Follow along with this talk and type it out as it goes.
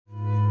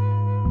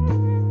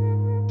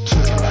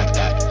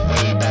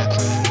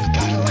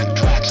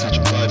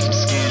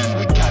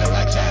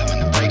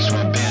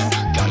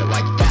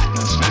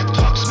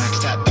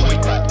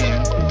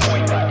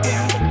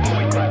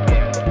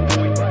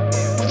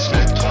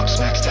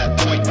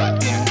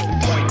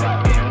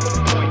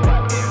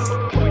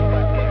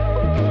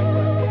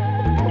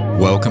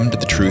welcome to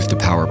the Truth to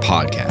Power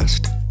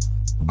podcast.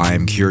 I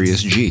am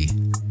Curious G.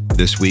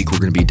 This week we're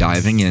going to be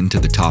diving into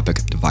the topic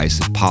of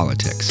divisive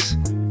politics.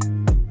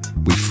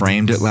 We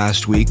framed it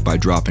last week by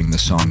dropping the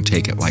song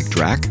Take It Like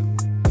Drac.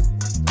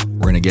 We're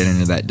going to get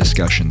into that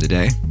discussion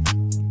today.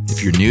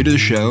 If you're new to the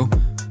show,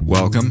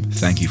 welcome.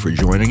 Thank you for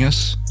joining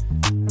us.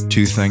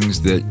 Two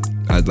things that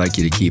I'd like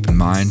you to keep in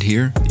mind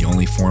here. The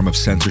only form of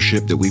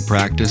censorship that we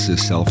practice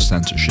is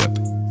self-censorship.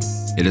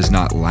 It is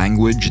not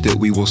language that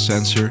we will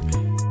censor.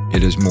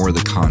 It is more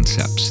the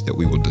concepts that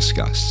we will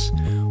discuss.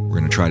 We're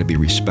going to try to be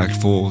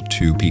respectful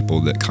to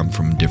people that come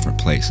from different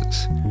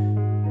places.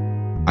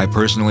 I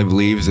personally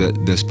believe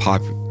that this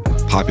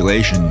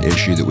population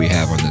issue that we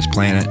have on this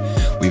planet,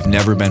 we've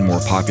never been more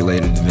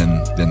populated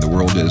than the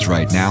world is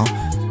right now,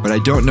 but I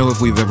don't know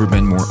if we've ever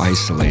been more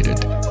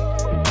isolated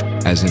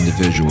as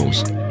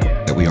individuals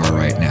that we are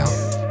right now.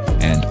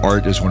 And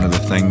art is one of the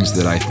things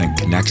that I think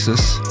connects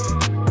us.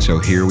 So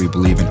here we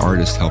believe in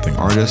artists helping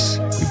artists.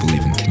 We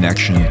believe in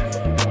connection.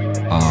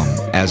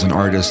 As an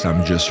artist,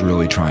 I'm just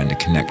really trying to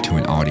connect to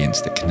an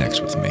audience that connects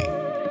with me.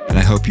 And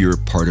I hope you're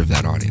part of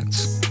that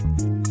audience.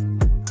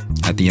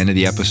 At the end of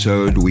the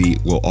episode, we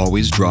will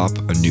always drop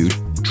a new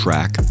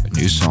track, a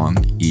new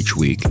song each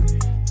week.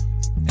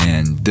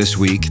 And this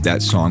week,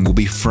 that song will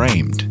be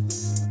Framed,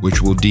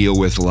 which will deal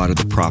with a lot of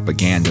the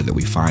propaganda that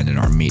we find in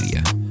our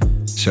media.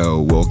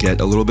 So we'll get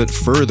a little bit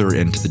further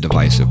into the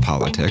divisive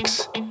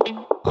politics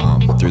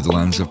through the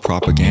lens of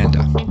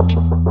propaganda.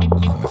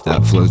 If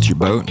that floats your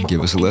boat,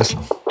 give us a listen.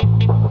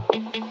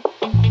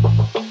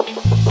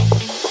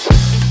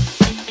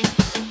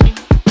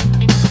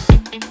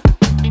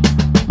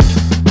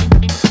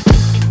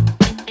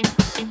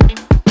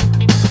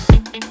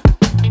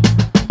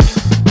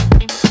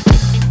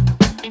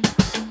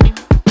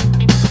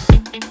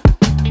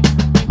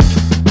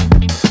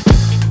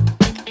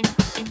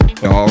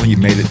 Y'all, you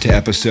made it to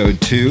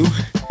episode 2.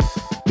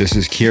 This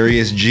is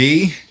Curious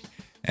G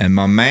and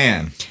my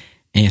man,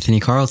 Anthony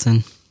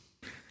Carlton.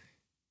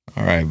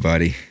 All right,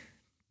 buddy.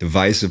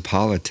 Divisive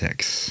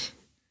politics.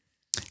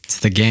 It's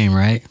the game,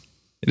 right?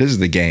 It is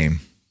the game.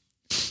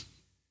 It's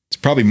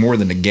probably more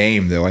than a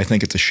game, though. I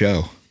think it's a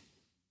show.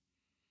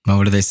 Well,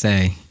 what do they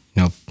say?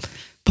 You know,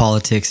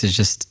 politics is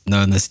just,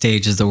 the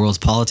stage is the world's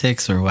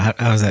politics, or how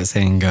does that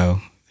saying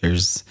go? I'm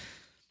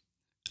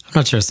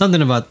not sure.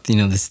 Something about,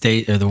 the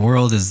state or the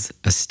world is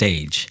a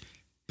stage.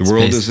 The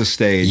world is a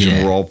stage,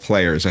 and we're all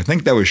players. I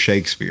think that was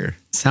Shakespeare.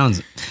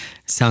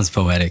 Sounds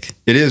poetic.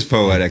 It is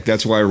poetic.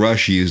 That's why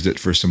Rush used it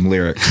for some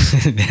lyrics.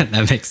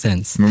 That makes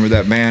sense. Remember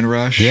that band,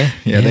 Rush? Yeah.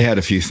 They had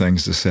a few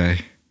things to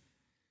say.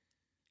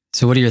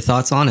 So what are your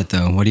thoughts on it,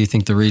 though? What do you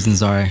think the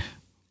reasons are?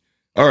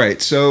 All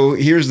right, so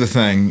here's the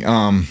thing.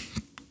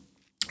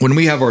 When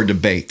we have our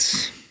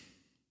debates,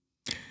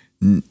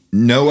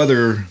 no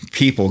other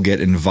people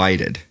get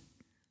invited,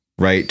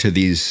 right, to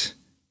these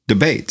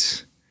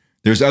debates.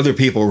 There's other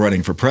people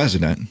running for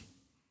president,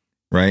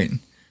 right?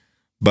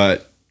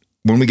 But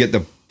when we get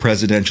the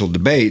presidential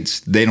debates,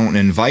 they don't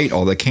invite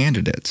all the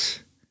candidates.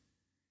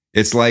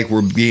 It's like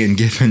we're being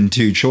given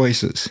two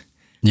choices.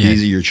 Yeah.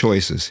 These are your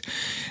choices.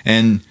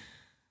 And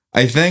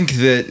I think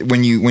that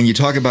when you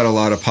talk about a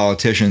lot of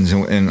politicians,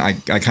 and I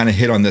kind of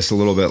hit on this a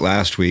little bit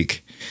last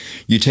week,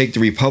 you take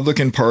the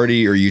Republican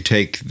Party or you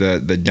take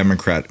the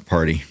Democrat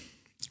Party,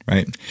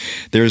 right?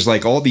 There's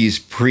like all these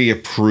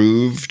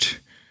pre-approved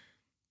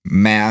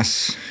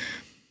mass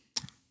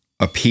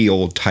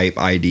appeal type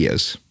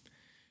ideas.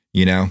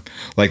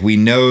 Like we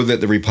know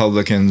that the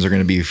Republicans are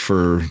going to be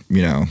for,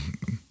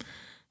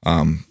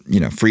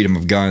 freedom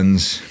of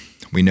guns.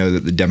 We know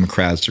that the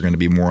Democrats are going to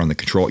be more on the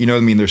control.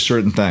 There's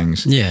certain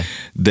things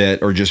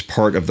that are just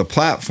part of the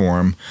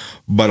platform.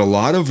 But a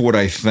lot of what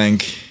I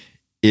think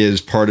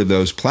is part of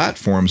those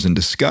platforms and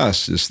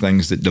discuss is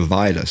things that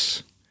divide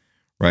us,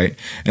 right?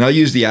 And I'll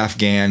use the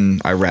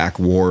Afghan-Iraq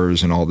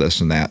wars and all this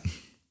and that,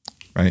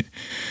 right?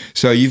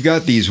 So you've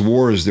got these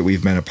wars that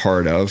we've been a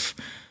part of.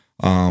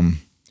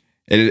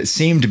 And it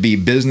seemed to be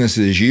business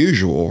as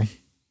usual,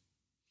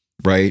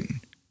 right,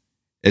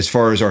 as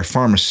far as our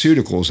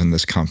pharmaceuticals in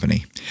this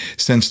company.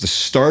 Since the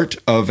start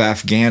of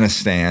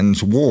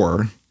Afghanistan's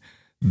war,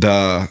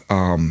 the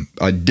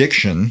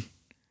addiction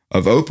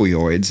of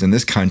opioids in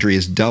this country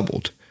has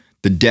doubled.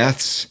 The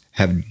deaths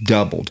have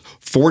doubled.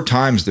 4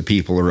 times the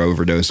people are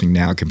overdosing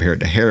now compared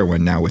to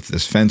heroin now with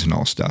this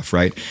fentanyl stuff,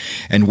 right?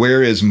 And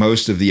where is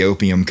most of the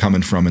opium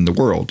coming from in the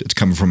world? It's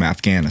coming from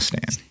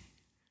Afghanistan.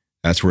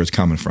 That's where it's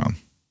coming from.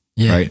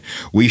 Yeah. Right.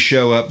 We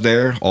show up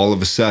there, all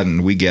of a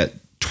sudden we get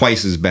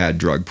twice as bad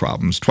drug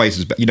problems, twice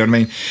as bad. You know what I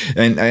mean?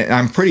 And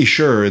I'm pretty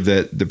sure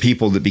that the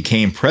people that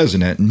became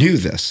president knew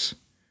this.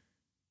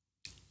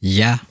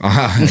 Yeah.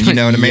 You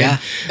know what I mean?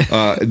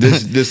 Yeah.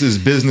 This is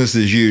business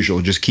as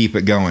usual. Just keep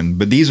it going.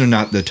 But these are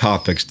not the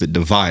topics that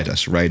divide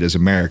us, right? As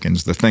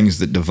Americans, the things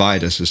that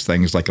divide us is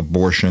things like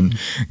abortion,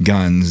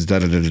 guns,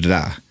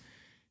 da-da-da-da-da.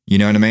 You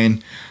know what I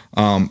mean?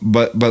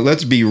 But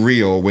let's be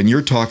real. When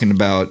you're talking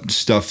about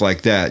stuff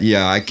like that,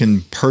 yeah, I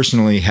can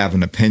personally have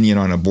an opinion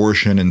on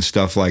abortion and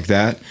stuff like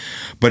that.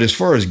 But as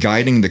far as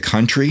guiding the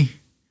country,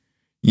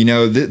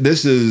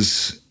 This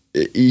is,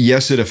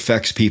 yes, it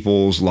affects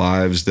people's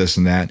lives, this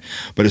and that.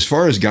 But as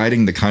far as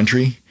guiding the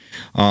country,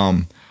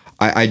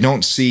 I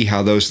don't see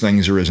how those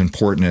things are as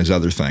important as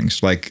other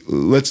things. Like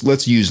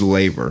let's use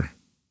labor,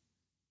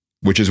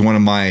 which is one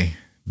of my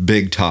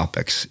big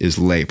topics, is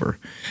labor.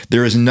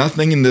 There is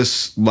nothing in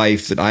this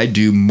life that I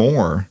do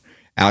more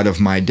out of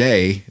my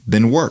day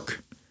than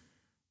work,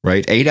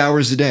 right? 8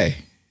 hours a day.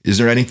 Is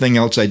there anything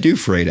else I do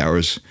for 8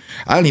 hours?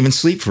 I don't even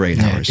sleep for 8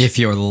 hours. If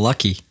you're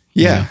lucky.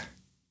 Yeah.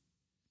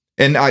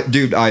 And I'm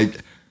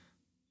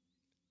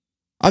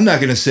not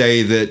going to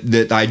say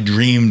that I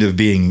dreamed of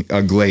being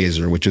a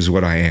glazer, which is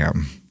what I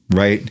am,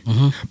 right?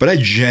 Mm-hmm. But I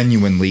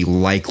genuinely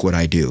like what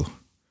I do.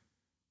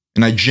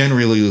 And I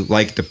generally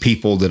like the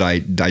people that I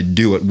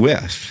do it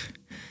with.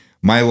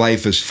 My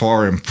life is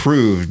far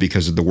improved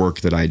because of the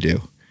work that I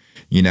do,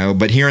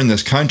 But here in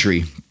this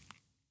country,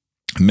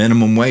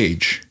 minimum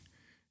wage,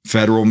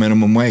 federal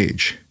minimum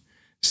wage,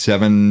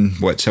 $7.25?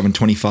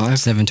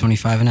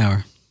 $7.25 an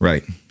hour.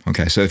 Right.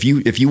 Okay. So if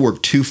you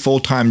work 2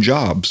 full-time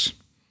jobs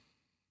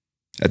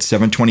at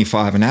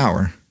 $7.25 an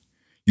hour,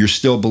 you're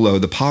still below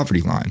the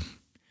poverty line,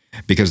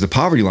 because the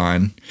poverty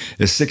line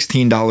is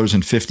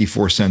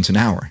 $16.54 an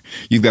hour.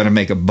 You've got to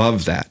make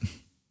above that.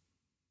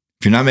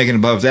 If you're not making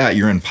above that,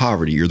 you're in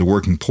poverty. You're the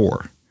working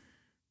poor,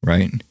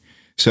 right?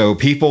 So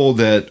people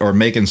that are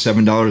making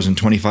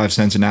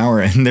 $7.25 an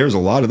hour, and there's a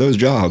lot of those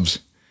jobs,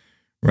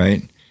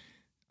 right?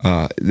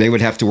 They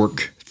would have to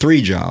work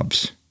 3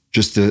 jobs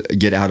just to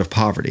get out of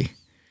poverty.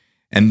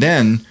 And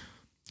then,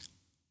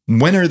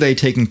 when are they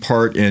taking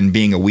part in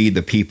being a we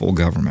the people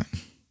government?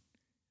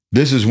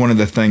 This is one of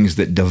the things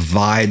that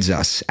divides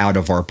us out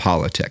of our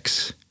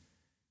politics,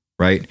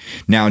 right?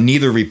 Now,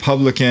 neither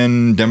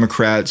Republican,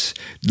 Democrats,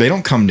 they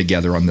don't come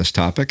together on this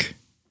topic,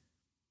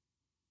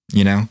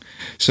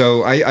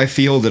 So I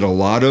feel that a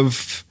lot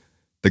of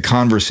the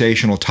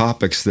conversational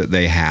topics that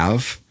they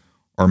have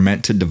are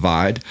meant to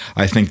divide.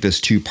 I think this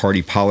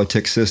 2-party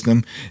politics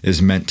system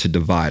is meant to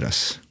divide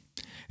us.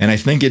 And I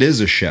think it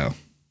is a show.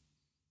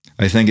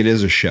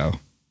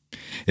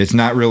 It's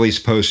not really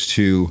supposed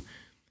to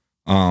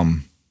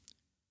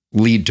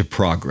lead to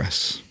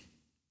progress.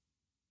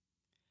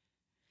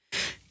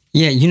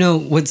 Yeah,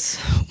 what's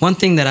one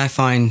thing that I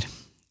find,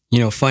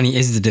 funny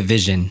is the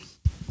division.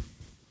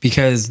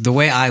 Because the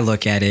way I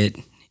look at it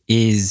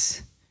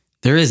is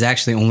there is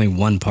actually only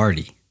one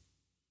party.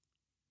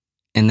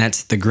 And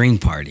that's the Green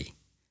Party.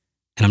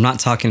 And I'm not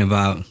talking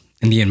about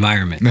in the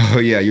environment. Oh,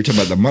 yeah, you're talking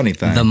about the money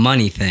thing. The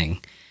money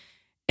thing.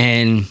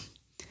 And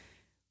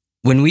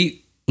when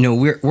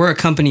we're a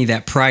company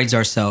that prides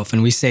ourselves,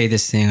 and we say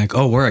this thing like,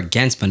 oh, we're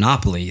against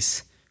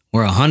monopolies.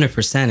 We're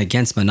 100%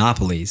 against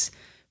monopolies,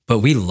 but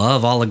we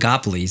love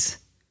oligopolies.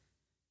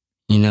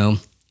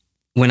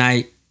 When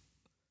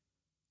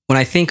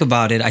I think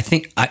about it,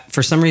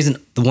 for some reason,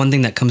 the one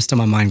thing that comes to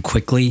my mind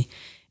quickly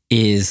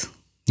is,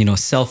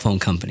 cell phone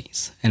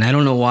companies. And I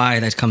don't know why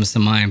that comes to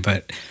mind,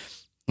 but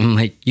I'm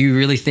like, you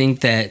really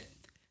think that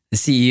the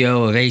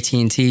CEO of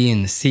AT&T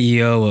and the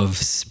CEO of,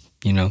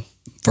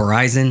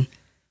 Verizon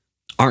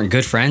aren't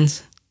good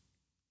friends?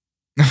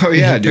 Oh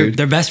yeah, dude.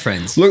 They're best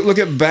friends. Look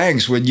at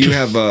banks. When you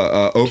have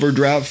a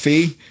overdraft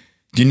fee,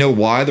 do you know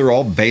why they're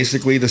all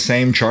basically the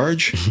same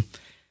charge?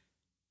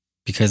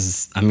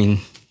 Because,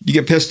 you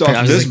get pissed off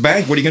at this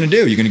bank, what are you going to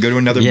do? You're going to go to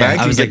another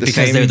bank and get the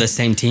same? Because they're the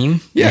same team?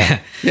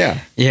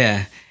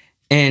 Yeah.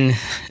 And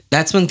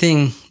that's one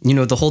thing,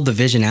 the whole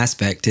division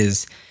aspect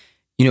is,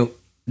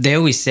 they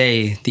always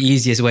say the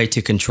easiest way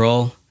to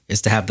control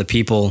is to have the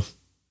people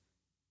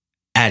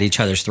at each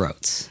other's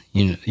throats,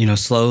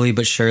 slowly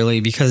but surely,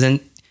 because then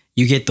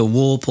you get the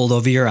wool pulled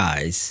over your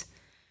eyes.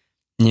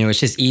 It's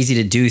just easy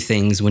to do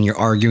things when you're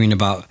arguing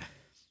about,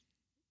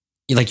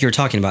 like you were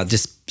talking about,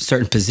 just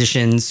certain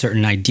positions,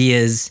 certain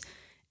ideas.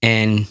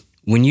 And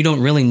when you don't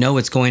really know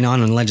what's going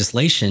on in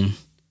legislation,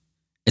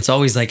 it's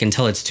always like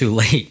until it's too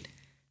late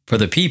for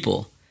the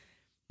people.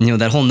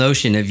 That whole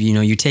notion of,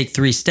 you take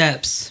 3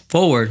 steps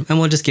forward and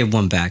we'll just give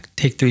 1 back.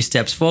 Take 3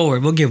 steps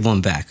forward, we'll give 1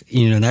 back.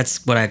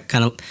 That's what I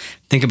kind of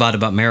think about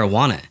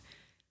marijuana.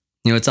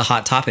 It's a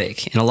hot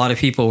topic. And a lot of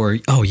people were,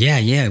 oh,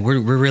 yeah, we're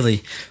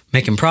really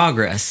making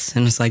progress.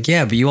 And it's like,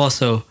 yeah, but you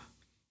also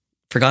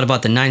forgot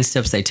about the 9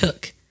 steps they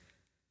took,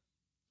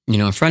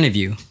 in front of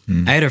you.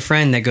 I had a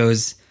friend that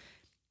goes,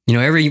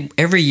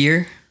 every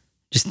year,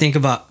 just think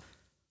about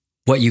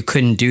what you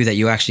couldn't do that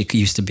you actually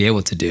used to be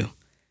able to do.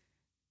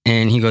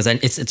 And he goes,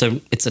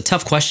 it's a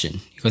tough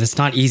question. He goes, it's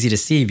not easy to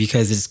see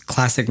because it's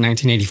classic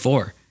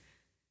 1984.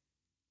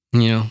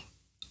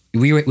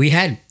 We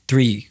had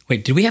 3.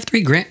 Wait, did we have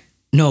 3 grams?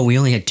 No, we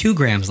only had 2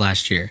 grams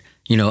last year.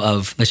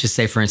 Of, let's just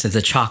say, for instance,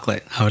 the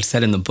chocolate. How it's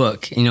said in the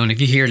book. And if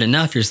you hear it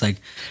enough, you're just like,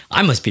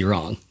 I must be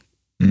wrong.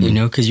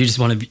 Because you just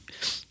want to be.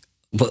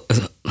 What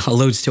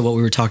alludes to what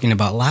we were talking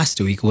about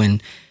last week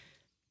when.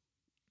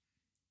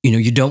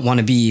 You don't want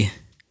to be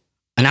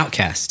an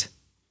outcast.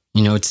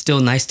 It's still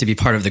nice to be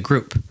part of the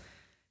group.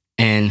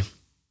 And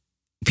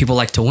people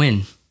like to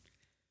win.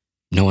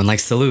 No one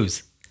likes to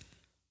lose.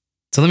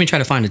 So let me try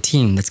to find a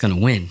team that's going to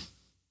win.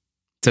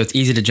 So it's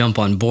easy to jump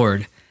on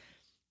board.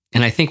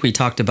 And I think we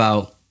talked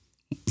about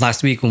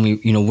last week when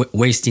we,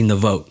 wasting the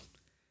vote.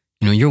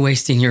 You're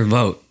wasting your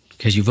vote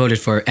because you voted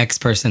for X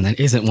person that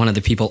isn't one of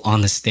the people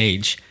on the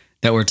stage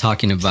that we're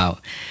talking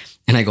about.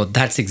 And I go,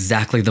 that's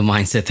exactly the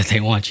mindset that they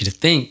want you to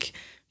think,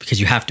 because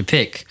you have to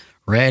pick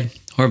red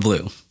or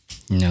blue,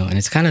 and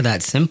it's kind of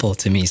that simple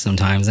to me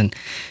sometimes.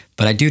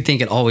 But I do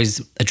think it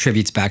always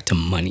attributes back to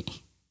money.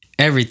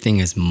 Everything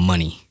is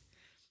money.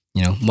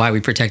 Why we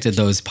protected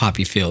those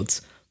poppy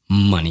fields,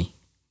 money.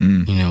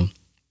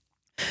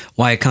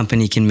 Why a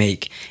company can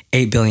make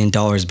 $8 billion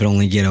but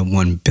only get a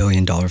 $1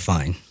 billion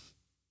fine.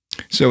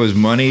 So is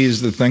money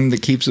is the thing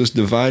that keeps us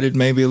divided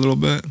maybe a little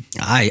bit?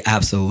 I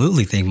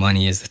absolutely think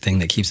money is the thing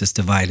that keeps us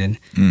divided.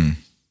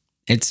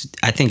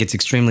 I think it's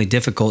extremely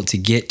difficult to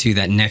get to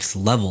that next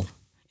level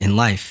in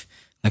life.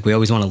 Like, we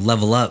always want to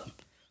level up,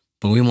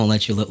 but we won't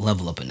let you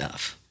level up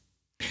enough.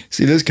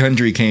 See, this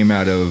country came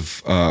out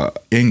of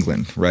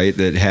England, right?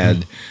 That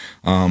had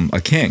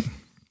a king,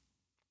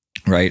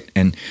 right?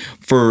 And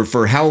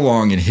for how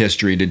long in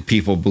history did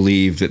people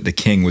believe that the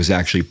king was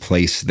actually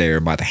placed there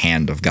by the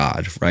hand of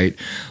God, right?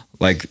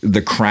 Like,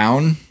 the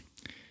crown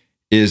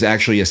is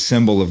actually a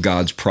symbol of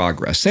God's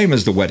progress, same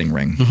as the wedding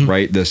ring,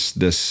 right?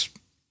 This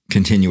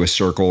continuous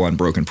circle,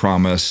 unbroken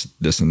promise,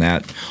 this and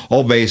that,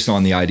 all based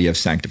on the idea of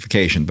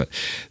sanctification. But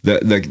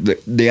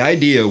the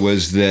idea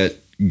was that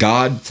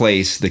God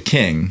placed the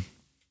king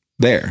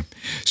there.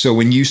 So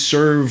when you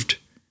served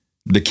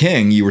the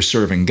king, you were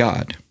serving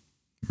God,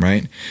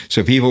 right?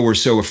 So people were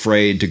so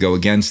afraid to go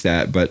against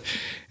that. But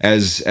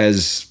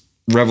as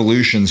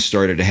revolutions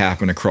started to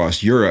happen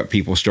across Europe,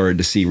 people started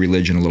to see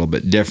religion a little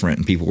bit different,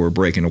 and people were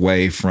breaking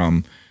away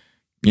from,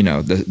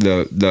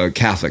 the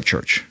Catholic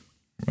Church,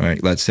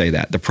 right? Let's say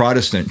that. The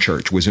Protestant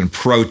Church was in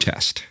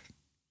protest,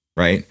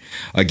 right,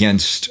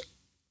 against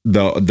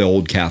the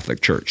old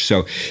Catholic Church.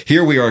 So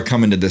here we are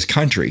coming to this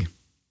country,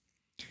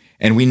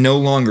 and we no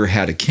longer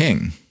had a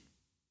king,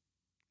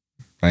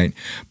 right?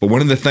 But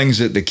one of the things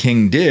that the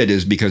king did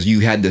is, because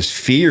you had this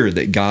fear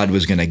that God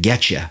was going to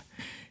get you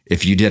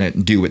if you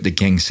didn't do what the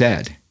king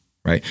said,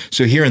 right?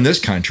 So here in this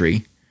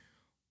country,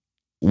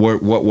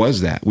 what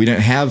was that? We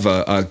didn't have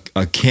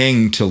a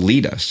king to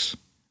lead us,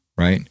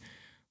 right?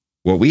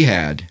 What we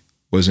had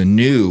was a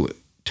new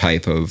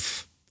type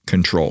of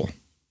control,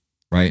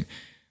 right?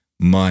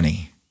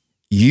 Money.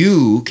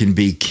 You can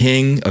be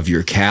king of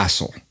your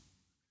castle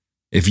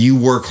if you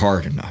work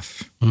hard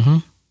enough,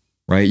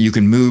 right? You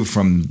can move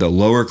from the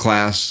lower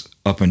class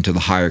up into the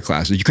higher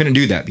classes. You couldn't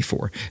do that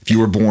before. If you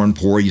were born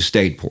poor, you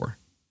stayed poor,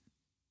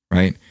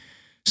 right?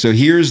 So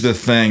here's the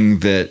thing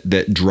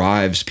that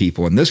drives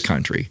people in this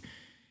country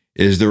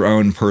is their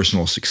own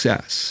personal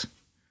success.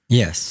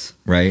 Yes.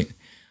 Right?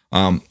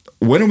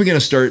 When are we going to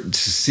start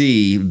to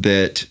see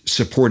that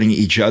supporting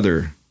each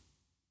other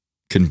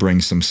can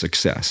bring some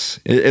success,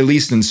 at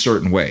least in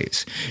certain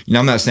ways?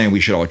 I'm not saying we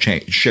should all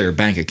share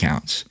bank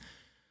accounts,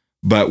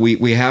 but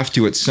we have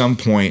to at some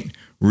point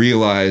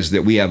realize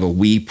that we have a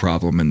we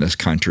problem in this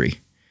country.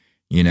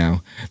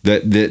 That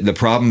the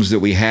problems that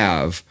we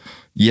have,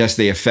 yes,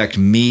 they affect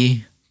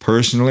me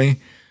personally,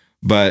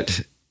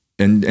 but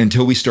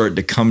until we start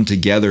to come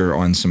together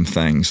on some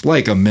things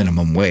like a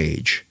minimum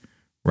wage,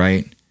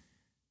 right?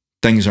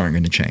 Things aren't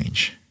going to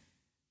change.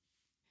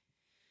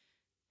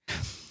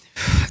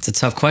 It's a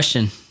tough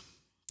question.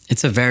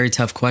 It's a very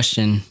tough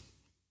question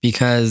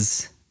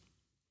because,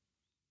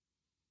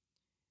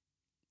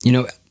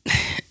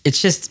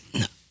 it's just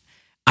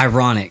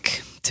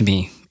ironic to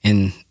me.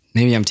 And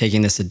maybe I'm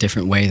taking this a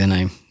different way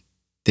than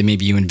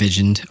maybe you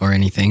envisioned or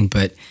anything,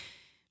 but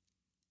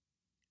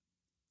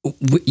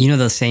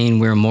the saying,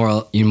 we're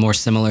more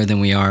similar than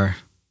we are,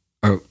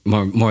 or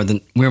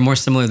we're more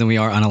similar than we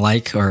are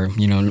unalike, or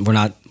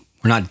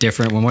we're not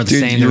different. We're more the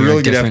same. You're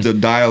really gonna have to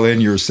dial in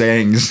your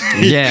sayings.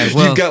 Yeah,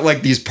 well, you've got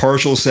like these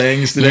partial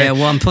sayings today. Yeah,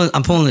 well,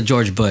 I'm pulling the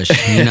George Bush.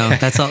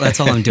 That's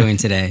all I'm doing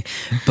today.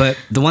 But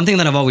the one thing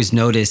that I've always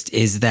noticed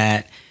is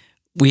that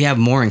we have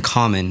more in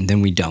common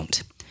than we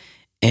don't.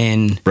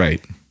 And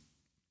right.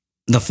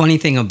 The funny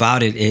thing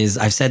about it is,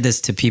 I've said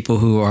this to people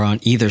who are on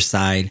either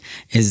side,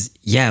 is,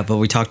 yeah, but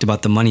we talked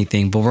about the money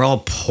thing, but we're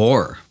all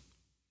poor.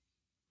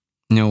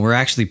 We're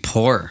actually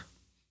poor.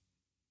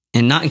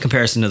 And not in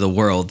comparison to the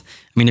world.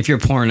 I mean, if you're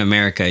poor in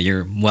America,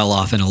 you're well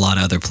off in a lot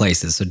of other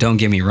places. So don't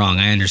get me wrong.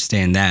 I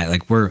understand that.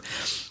 Like, I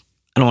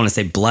don't want to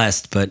say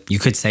blessed, but you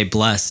could say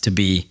blessed to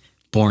be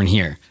born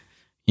here.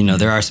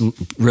 There are some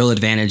real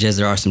advantages.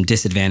 There are some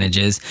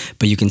disadvantages,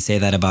 but you can say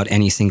that about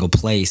any single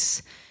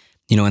place,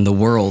 in the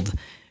world.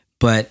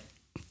 But,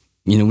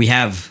 we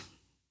have,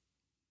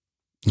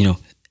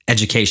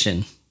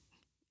 education,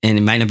 and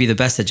it might not be the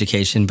best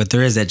education, but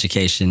there is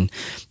education.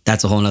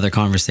 That's a whole nother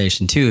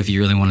conversation too. If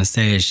you really want to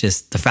say, it's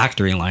just the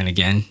factory line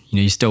again.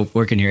 You still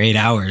working your 8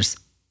 hours.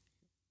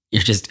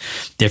 You're just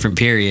different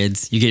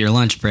periods. You get your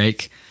lunch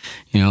break,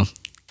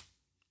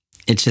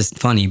 it's just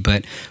funny,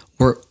 but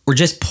we're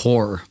just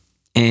poor.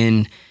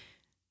 And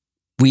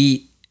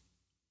we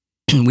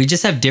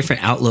just have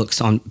different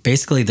outlooks on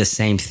basically the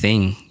same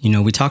thing.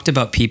 We talked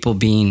about people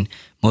being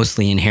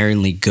mostly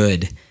inherently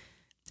good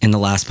in the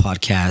last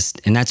podcast.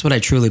 And that's what I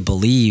truly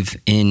believe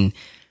in.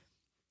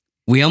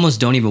 We almost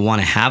don't even want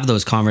to have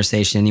those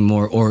conversations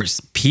anymore, or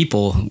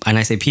people, and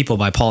I say people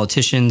by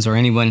politicians or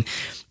anyone.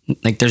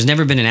 Like, there's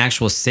never been an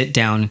actual sit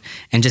down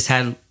and just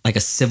had like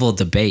a civil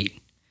debate.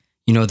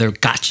 You know, they're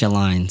gotcha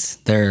lines,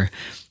 they're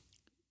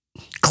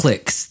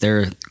clicks,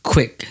 they're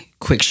quick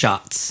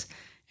shots.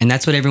 And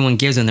that's what everyone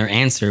gives in their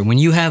answer. When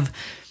you have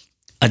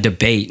a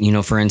debate, you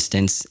know, for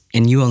instance,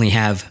 and you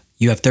have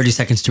 30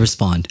 seconds to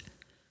respond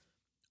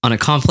on a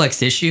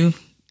complex issue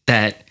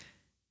that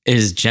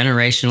is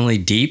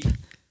generationally deep,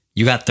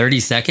 you got 30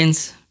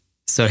 seconds.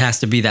 So it has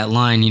to be that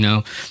line, you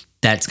know,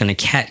 that's going to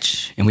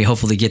catch. And we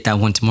hopefully get that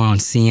one tomorrow on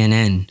CNN.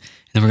 And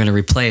then we're going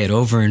to replay it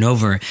over and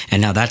over.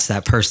 And now that's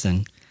that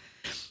person.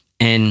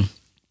 And,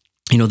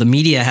 you know, the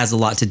media has a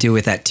lot to do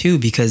with that too,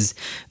 because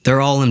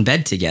they're all in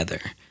bed together.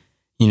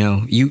 You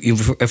know,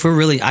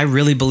 I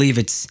really believe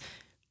it's,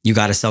 you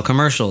got to sell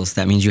commercials.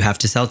 That means you have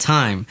to sell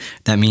time.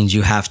 That means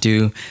you have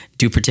to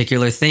do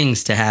particular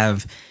things to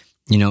have,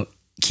 you know,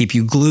 keep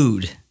you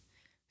glued.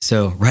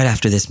 So right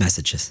after this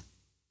messages,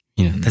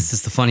 you know, that's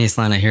just the funniest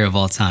line I hear of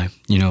all time,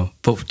 you know,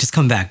 but just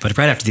come back. But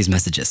right after these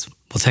messages,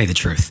 we'll tell you the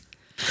truth.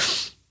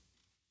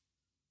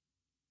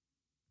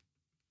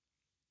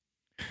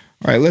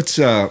 All right, let's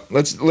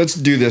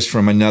do this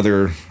from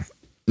another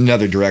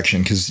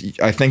direction, because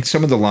I think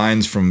some of the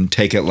lines from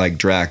Take It Like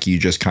Drac you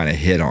just kind of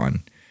hit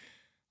on.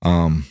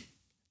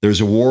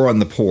 There's a war on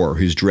the poor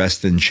who's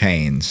dressed in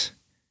chains,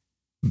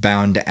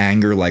 bound to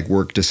anger like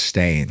work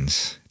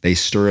disdains. They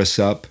stir us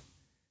up,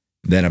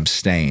 then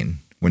abstain.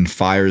 When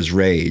fires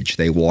rage,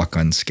 they walk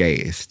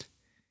unscathed.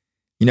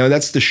 You know,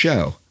 that's the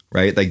show,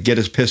 right? They get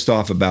us pissed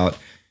off about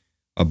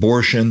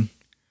abortion.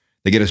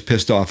 They get us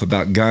pissed off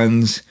about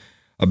guns,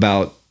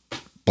 about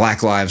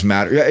Black Lives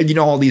Matter, you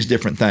know, all these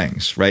different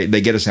things, right?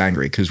 They get us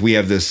angry because we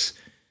have this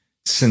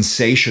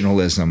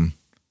sensationalism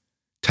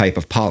type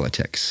of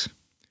politics,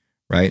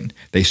 right?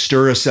 They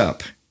stir us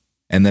up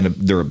and then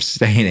they're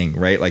abstaining,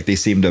 right? Like they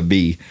seem to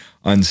be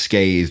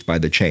unscathed by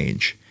the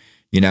change,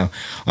 you know?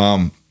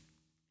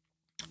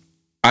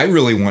 I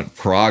really want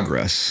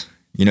progress.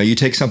 You know, you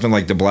take something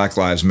like the Black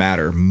Lives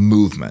Matter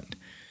movement.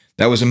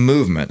 That was a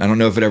movement. I don't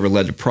know if it ever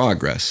led to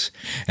progress.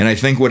 And I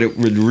think what it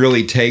would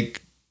really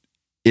take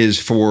is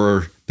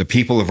for the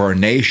people of our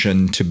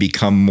nation to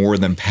become more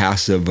than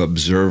passive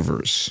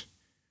observers,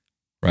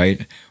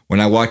 right? When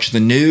I watch the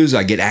news,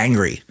 I get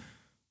angry,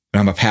 but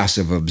I'm a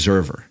passive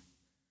observer.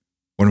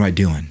 What am I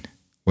doing?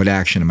 What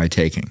action am I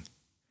taking?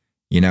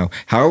 You know,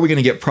 how are we going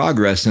to get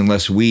progress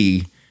unless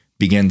we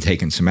begin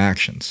taking some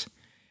actions?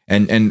 I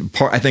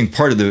think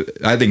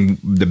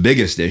the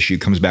biggest issue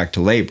comes back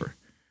to labor,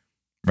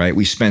 right?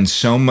 We spend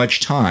so much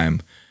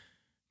time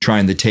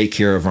trying to take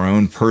care of our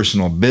own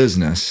personal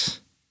business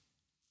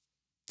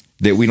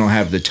that we don't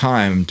have the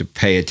time to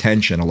pay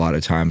attention a lot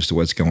of times to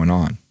what's going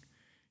on,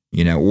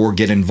 you know, or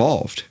get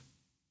involved,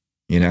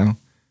 you know?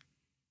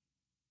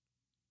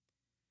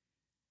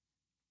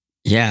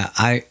 Yeah,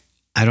 I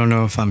don't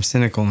know if I'm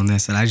cynical in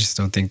this, and I just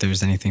don't think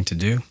there's anything to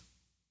do.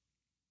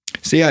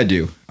 See, I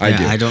do.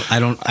 I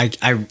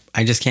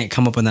just can't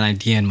come up with an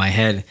idea in my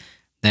head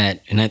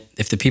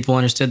if the people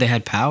understood they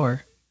had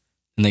power,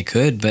 then they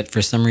could, but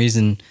for some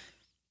reason,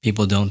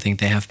 people don't think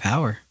they have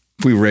power.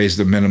 If we raise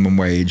the minimum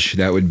wage,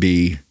 that would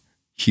be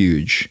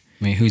huge.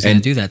 I mean, who's going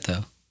to do that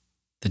though?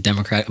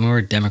 We're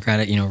a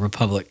Democratic, you know,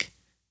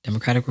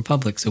 Democratic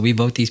Republic. So we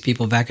vote these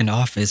people back into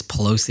office.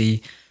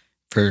 Pelosi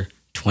for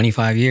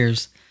 25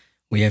 years.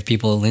 We have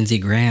people, Lindsey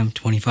Graham,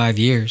 25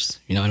 years.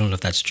 You know, I don't know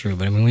if that's true,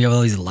 but I mean, we have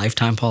all these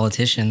lifetime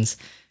politicians.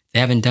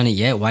 They haven't done it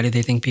yet. Why do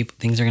they think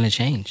things are going to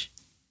change?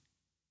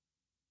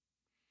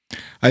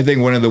 I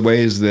think one of the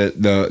ways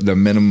that the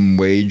minimum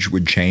wage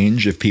would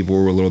change if people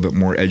were a little bit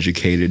more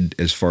educated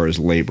as far as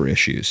labor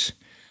issues.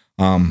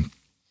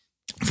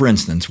 For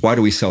instance, why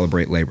do we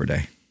celebrate Labor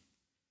Day?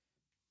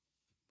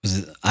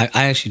 I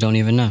actually don't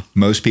even know.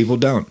 Most people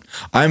don't.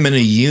 I'm in a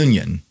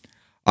union.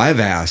 I've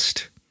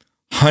asked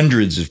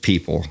hundreds of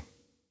people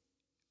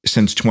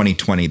since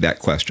 2020 that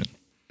question.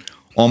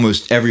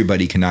 Almost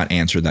everybody cannot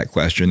answer that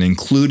question,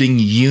 including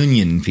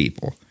union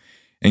people,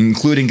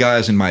 including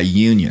guys in my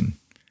union.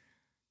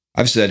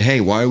 I've said, hey,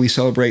 why do we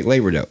celebrate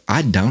Labor Day?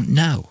 I don't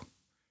know.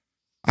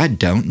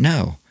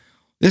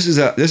 This is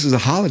a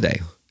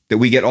holiday that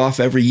we get off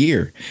every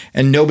year,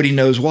 and nobody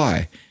knows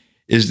why.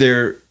 Is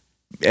there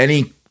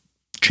any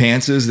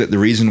chances that the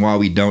reason why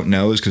we don't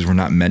know is because we're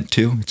not meant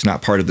to? It's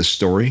not part of the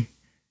story?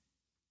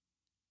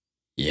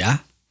 Yeah.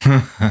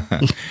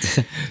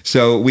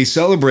 So we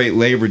celebrate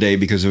Labor Day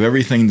because of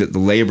everything that the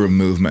labor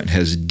movement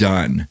has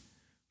done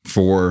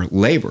for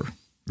labor,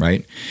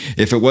 right?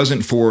 If it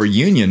wasn't for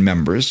union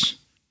members,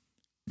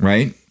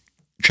 right,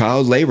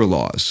 child labor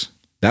laws,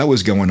 that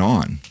was going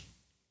on.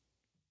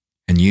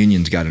 And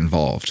unions got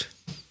involved.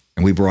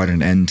 And we brought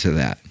an end to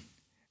that.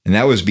 And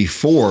that was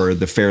before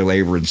the Fair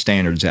Labor and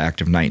Standards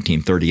Act of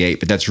 1938.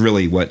 But that's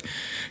really what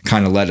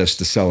kind of led us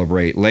to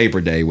celebrate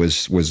Labor Day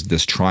was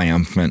this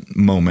triumphant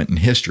moment in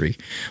history.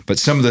 But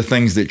some of the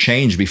things that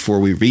changed before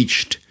we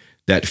reached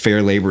that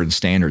Fair Labor and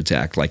Standards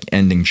Act, like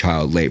ending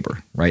child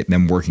labor, right?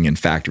 Them working in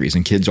factories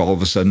and kids all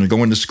of a sudden are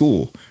going to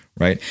school,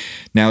 right?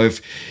 Now,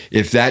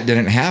 if that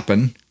didn't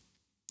happen,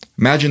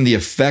 imagine the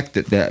effect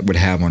that that would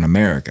have on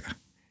America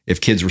if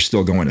kids were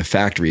still going to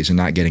factories and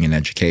not getting an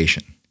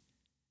education.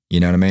 You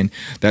know what I mean?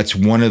 That's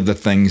one of the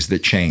things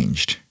that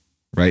changed,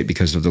 right?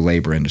 Because of the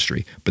labor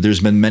industry. But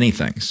there's been many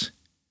things.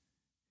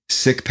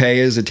 Sick pay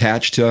is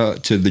attached to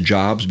the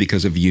jobs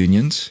because of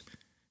unions,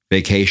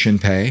 vacation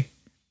pay,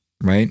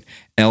 right?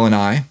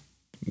 L&I,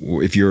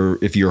 if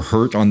you're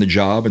hurt on the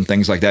job and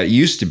things like that. It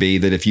used to be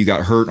that if you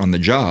got hurt on the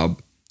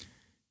job,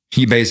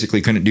 you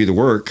basically couldn't do the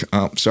work.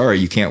 Sorry,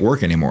 you can't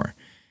work anymore.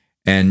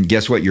 And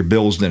guess what? Your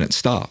bills didn't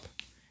stop.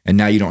 And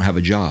now you don't have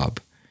a job,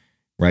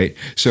 right?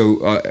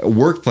 So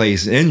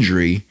workplace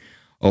injury,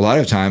 a lot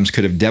of times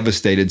could have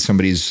devastated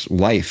somebody's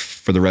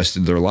life for the rest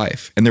of their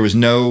life. And there was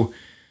no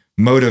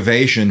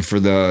motivation for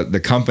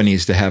the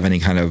companies to have any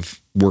kind of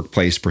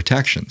workplace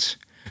protections.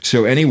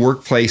 So any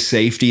workplace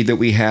safety that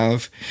we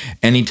have,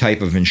 any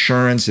type of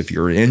insurance, if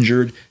you're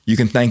injured, you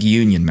can thank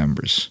union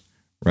members,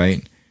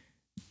 right?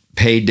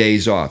 Paid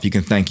days off, you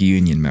can thank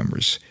union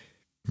members,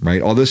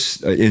 right? All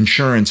this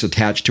insurance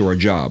attached to our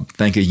job,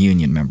 thank a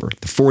union member.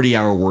 The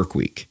 40-hour work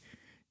week,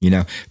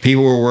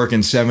 people were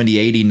working 70,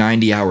 80,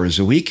 90 hours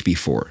a week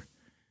before,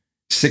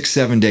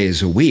 6-7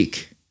 days a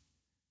week,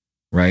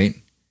 right?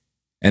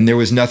 And there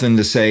was nothing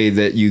to say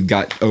that you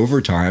got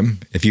overtime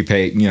if you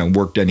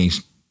worked any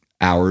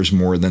hours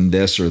more than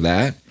this or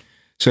that.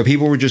 So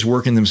people were just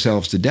working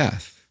themselves to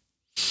death,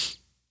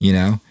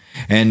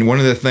 And one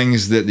of the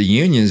things that the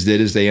unions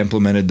did is they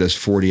implemented this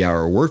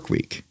 40-hour work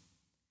week,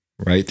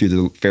 right, through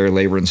the Fair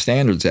Labor and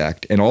Standards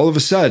Act. And all of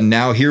a sudden,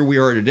 now here we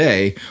are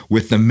today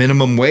with the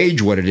minimum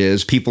wage, what it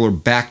is, people are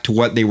back to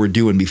what they were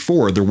doing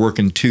before. They're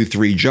working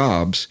 2-3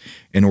 jobs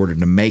in order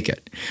to make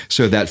it.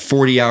 So that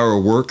 40-hour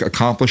work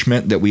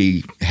accomplishment that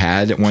we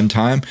had at one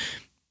time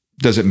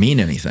doesn't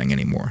mean anything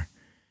anymore,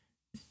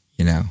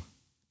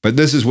 But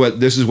this is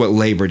what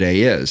Labor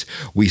Day is.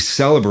 We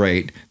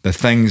celebrate the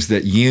things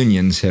that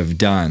unions have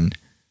done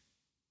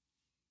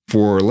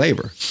for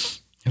labor,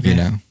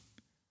 Okay.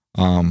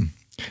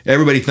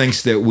 Everybody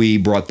thinks that we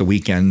brought the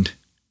weekend.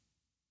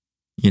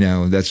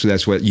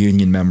 That's what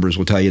union members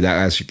will tell you.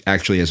 That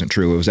actually isn't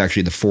true. It was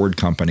actually the Ford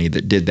company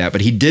that did that.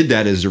 But he did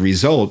that as a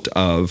result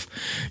of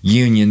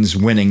unions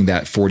winning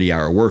that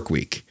 40-hour work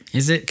week.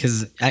 Is it?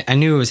 Because I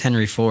knew it was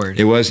Henry Ford.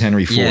 It was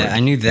Henry Ford. Yeah, I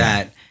knew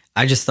that. Yeah.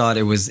 I just thought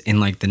it was in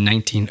like the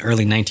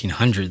early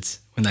 1900s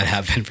when that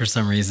happened for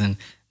some reason.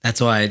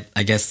 That's why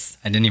I guess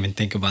I didn't even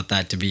think about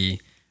that to be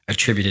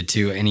attributed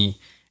to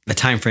the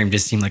time frame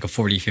just seemed like a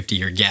 40,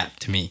 50-year gap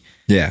to me.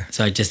 Yeah.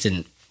 So I just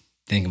didn't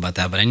think about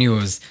that. But I knew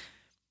it was,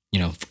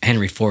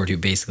 Henry Ford who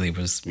basically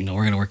was, we're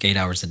going to work 8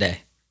 hours a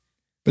day.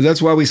 But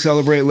that's why we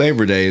celebrate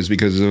Labor Day, is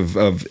because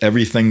of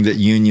everything that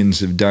unions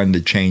have done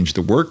to change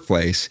the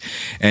workplace.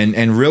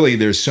 And really,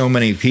 there's so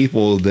many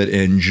people that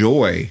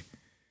enjoy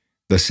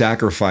the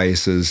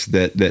sacrifices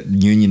that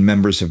union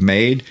members have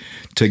made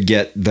to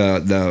get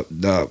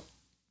the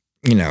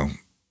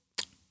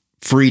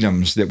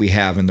freedoms that we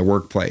have in the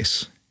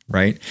workplace,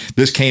 right?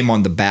 This came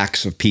on the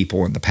backs of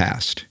people in the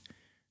past.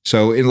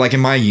 So like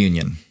in my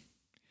union,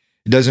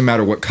 it doesn't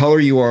matter what color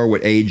you are,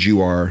 what age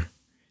you are.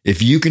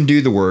 If you can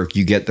do the work,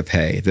 you get the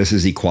pay. This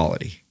is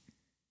equality.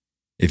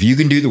 If you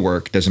can do the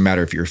work, doesn't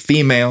matter if you're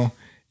female,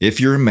 if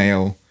you're a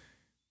male,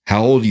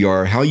 how old you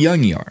are, how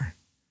young you are.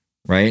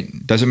 Right?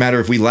 Doesn't matter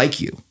if we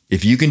like you.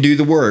 If you can do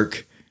the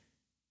work,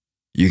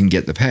 you can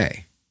get the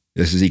pay.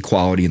 This is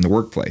equality in the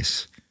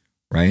workplace,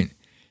 right?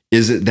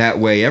 Is it that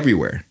way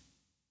everywhere?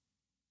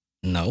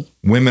 No.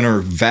 Women are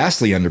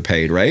vastly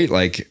underpaid, right?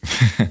 Like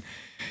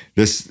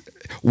this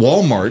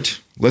Walmart,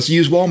 let's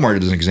use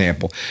Walmart as an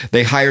example.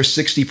 They hire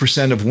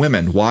 60% of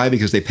women. Why?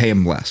 Because they pay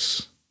them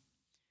less.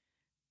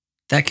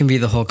 That can be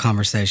the whole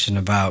conversation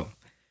about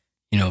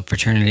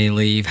paternity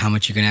leave, how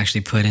much you can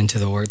actually put into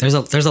the work. There's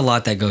a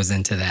lot that goes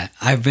into that.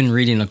 I've been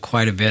reading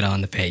quite a bit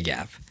on the pay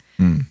gap,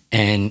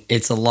 and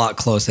it's a lot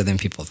closer than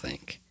people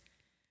think.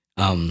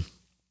 I'm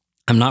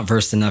not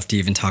versed enough to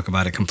even talk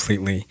about it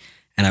completely,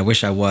 and I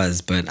wish I was,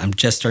 but I'm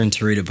just starting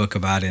to read a book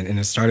about it, and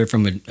it started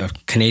from a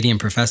Canadian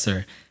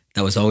professor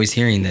that was always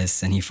hearing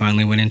this, and he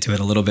finally went into it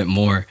a little bit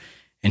more,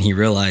 and he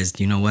realized,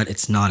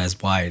 it's not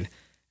as wide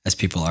as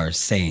people are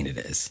saying it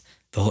is.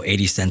 The whole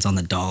 80 cents on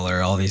the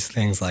dollar, all these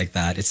things like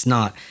that. It's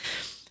not.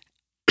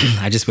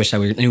 I just wish I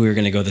knew we were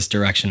going to go this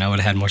direction. I would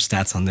have had more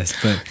stats on this.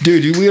 But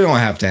dude, we don't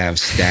have to have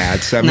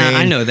stats.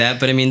 I know that,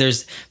 but I mean,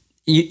 there's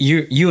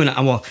you and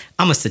I. Well,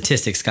 I'm a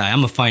statistics guy.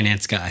 I'm a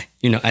finance guy.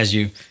 As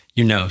you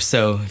know.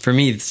 So for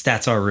me,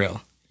 stats are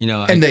real.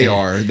 And they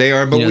are.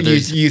 But when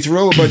you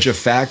throw a bunch of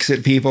facts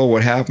at people,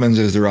 what happens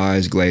is their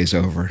eyes glaze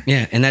over.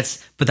 Yeah, and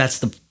that's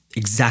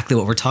exactly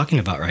what we're talking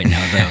about right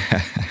now, though.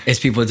 Is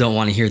people don't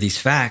want to hear these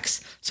facts,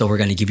 so we're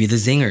going to give you the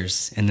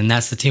zingers, and then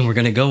that's the team we're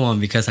going to go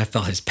on because I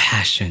felt his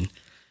passion.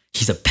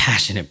 He's a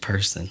passionate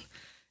person,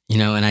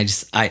 and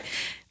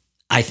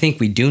I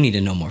think we do need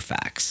to know more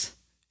facts,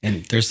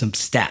 And there's some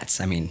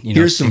stats. I mean,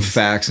 here's some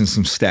facts and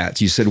some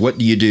stats. You said, what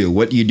do you do?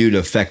 What do you do to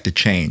affect a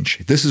change?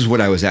 This is what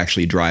I was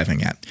actually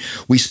driving at.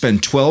 We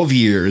spend 12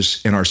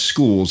 years in our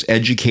schools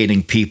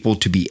educating people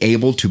to be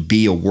able to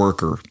be a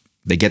worker.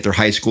 They get their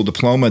high school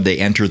diploma, they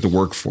enter the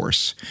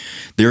workforce.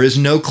 There is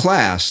no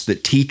class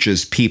that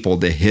teaches people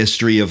the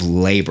history of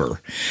labor.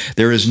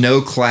 There is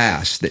no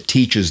class that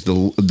teaches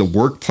the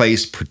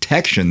workplace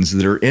protections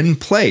that are in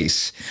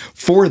place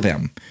for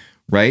them,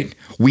 right?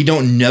 We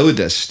don't know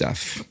this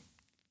stuff.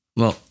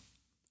 Well,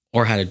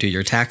 or how to do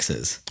your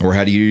taxes. Or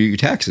how to do your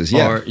taxes,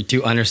 yeah. Or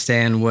to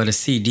understand what a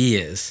CD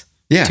is.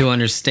 Yeah. To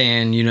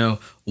understand,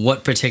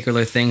 what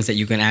particular things that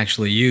you can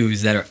actually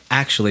use that are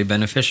actually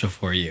beneficial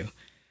for you.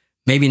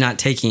 Maybe not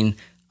taking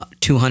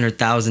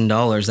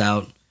 $200,000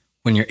 out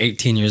when you're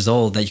 18 years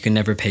old that you can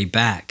never pay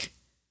back.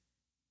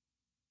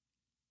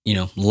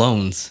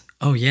 Loans.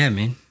 Oh, yeah,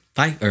 man.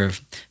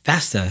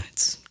 FAFSA.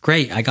 It's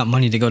great. I got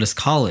money to go to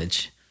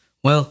college.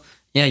 Well,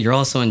 yeah, you're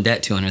also in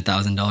debt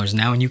 $200,000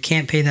 now, and you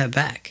can't pay that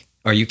back.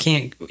 Or you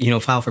can't,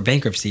 file for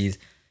bankruptcies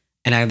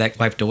and have that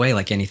wiped away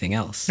like anything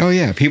else. Oh,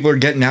 yeah. People are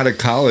getting out of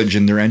college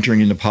and they're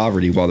entering into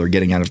poverty while they're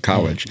getting out of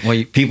college. Yeah.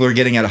 Well, people are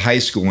getting out of high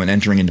school and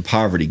entering into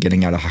poverty,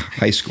 getting out of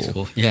high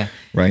school. Yeah.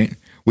 Right?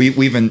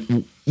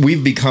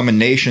 We've become a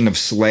nation of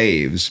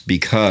slaves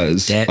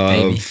because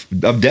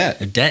of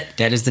debt. Debt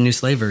is the new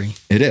slavery.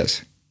 It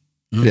is.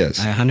 It is.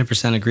 I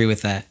 100% agree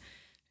with that.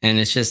 And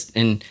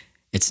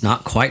it's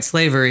not quite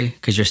slavery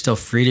because you're still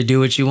free to do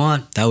what you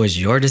want. That was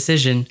your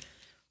decision.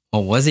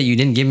 Well, was it? You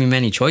didn't give me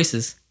many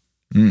choices.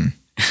 We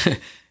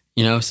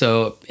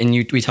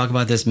talk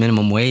about this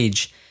minimum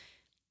wage.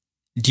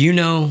 Do you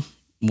know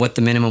what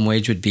the minimum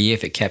wage would be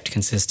if it kept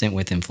consistent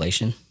with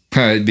inflation?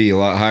 It'd be a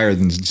lot higher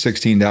than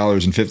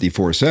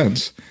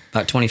 $16.54.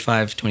 About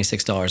 $25,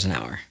 $26 an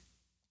hour,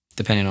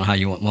 depending on how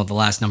you want. Well, the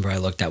last number I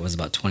looked at was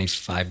about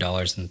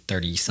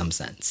 $25.30 some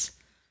cents.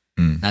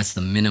 That's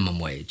the minimum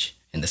wage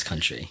in this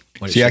country.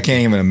 See, I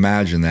can't even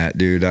imagine that,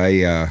 dude.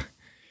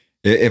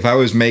 If I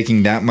was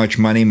making that much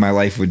money, my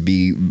life would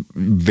be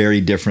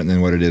very different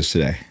than what it is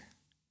today.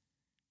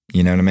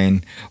 You know what I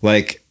mean?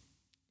 Like,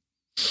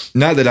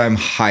 not that I'm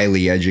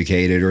highly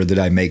educated or that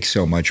I make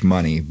so much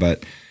money,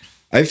 but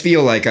I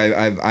feel like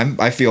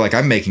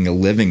I'm making a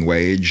living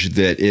wage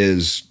that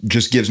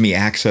just gives me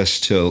access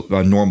to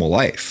a normal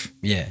life.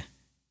 Yeah.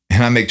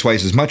 And I make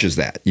twice as much as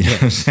that. You know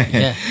what I'm saying?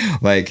 Yeah.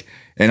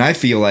 And I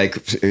feel like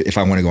if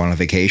I want to go on a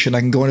vacation, I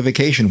can go on a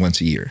vacation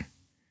once a year.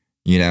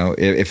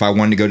 If I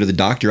wanted to go to the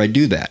doctor, I'd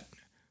do that.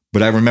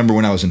 But I remember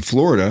when I was in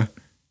Florida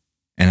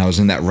and I was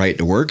in that right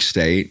to work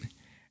state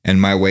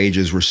and my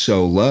wages were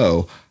so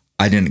low,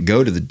 I didn't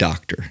go to the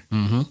doctor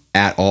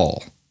at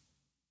all.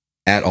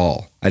 At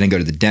all. I didn't go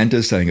to the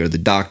dentist. I didn't go to the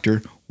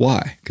doctor.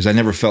 Why? Because I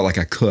never felt like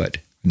I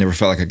could. I never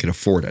felt like I could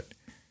afford it.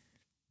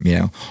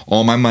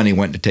 All my money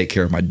went to take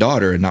care of my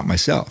daughter and not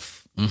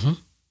myself.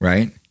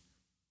 Right?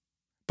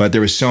 But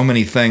there were so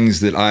many things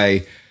that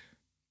I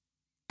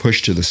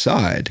pushed to the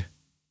side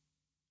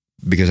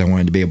because I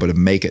wanted to be able to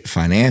make it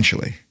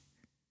financially,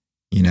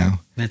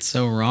 That's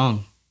so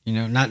wrong.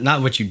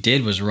 Not what you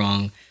did was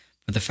wrong,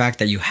 but the fact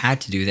that you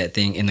had to do that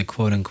thing in the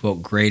quote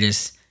unquote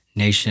greatest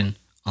nation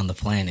on the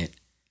planet.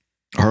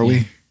 Are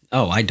we?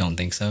 Oh, I don't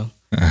think so.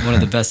 One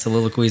of the best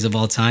soliloquies of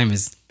all time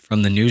is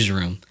from the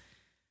newsroom,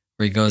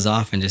 where he goes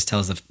off and just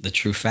tells the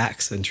true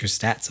facts and true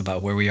stats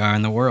about where we are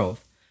in the world.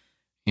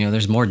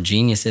 There's more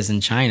geniuses in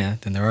China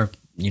than there are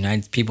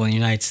people in the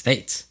United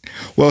States.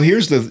 Well,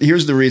 here's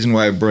the reason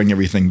why I bring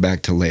everything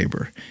back to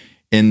labor.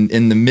 In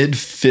the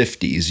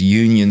mid-50s,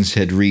 unions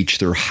had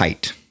reached their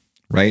height,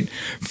 right?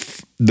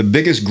 The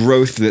biggest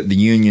growth that the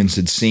unions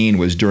had seen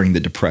was during the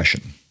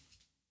Depression,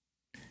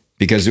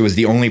 because it was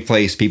the only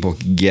place people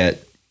could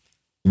get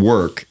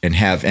work and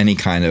have any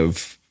kind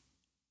of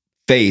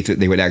faith that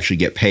they would actually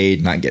get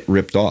paid, not get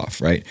ripped off,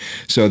 right?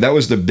 So that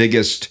was the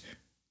biggest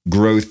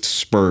growth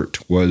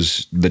spurt,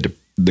 was the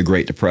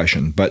Great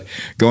Depression. But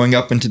going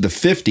up into the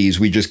 50s,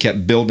 we just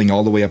kept building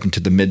all the way up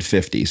into the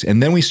mid-50s.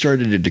 And then we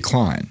started to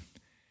decline.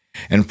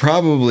 And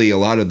probably a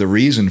lot of the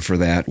reason for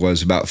that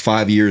was about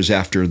 5 years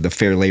after the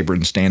Fair Labor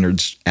and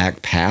Standards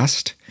Act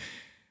passed,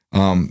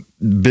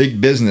 big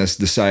business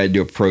decided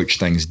to approach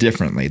things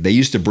differently. They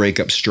used to break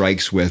up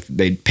strikes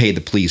they'd pay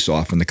the police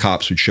off and the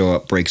cops would show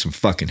up, break some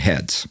fucking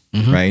heads,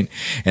 right?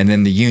 And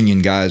then the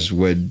union guys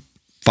would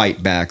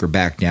fight back or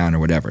back down or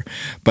whatever.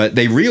 But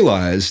they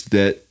realized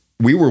that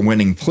we were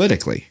winning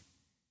politically.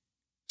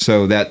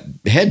 So that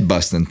head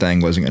busting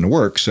thing wasn't going to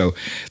work. So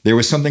there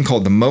was something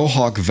called the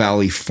Mohawk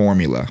Valley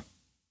Formula.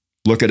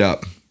 Look it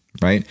up,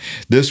 right?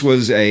 This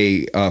was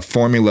a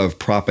formula of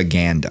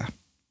propaganda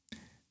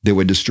that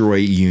would destroy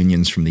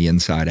unions from the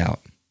inside out,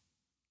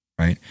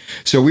 right?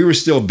 So we were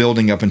still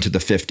building up into the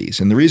 50s.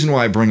 And the reason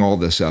why I bring all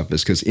this up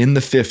is because in the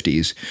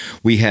 50s,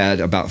 we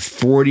had about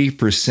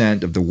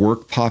 40% of the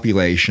work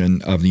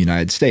population of the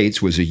United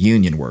States was a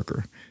union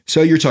worker.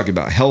 So you're talking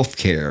about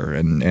healthcare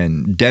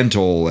and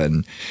dental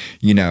and,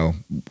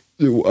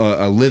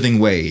 a living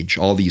wage,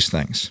 all these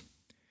things.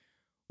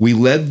 We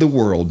led the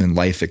world in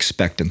life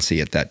expectancy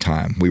at that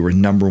time. We were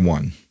number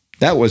one.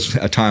 that was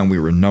a time we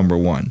were number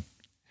one,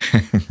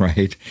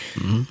 right?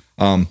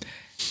 Mm-hmm.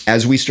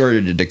 As we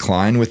started to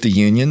decline with the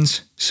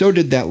unions, so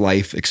did that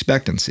life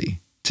expectancy.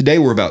 Today,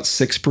 we're about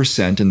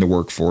 6% in the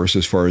workforce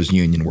as far as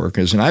union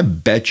workers. And I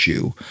bet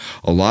you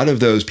a lot of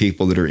those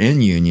people that are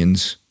in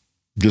unions,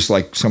 just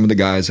like some of the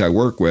guys I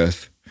work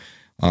with,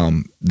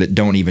 that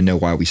don't even know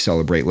why we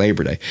celebrate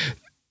Labor Day,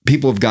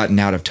 people have gotten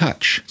out of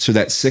touch. So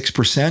that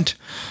 6%,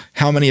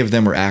 how many of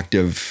them are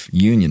active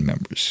union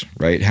members,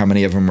 right? How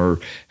many of them are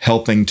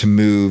helping to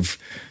move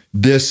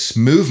this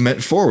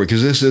movement forward?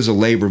 Because this is a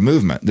labor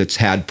movement that's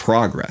had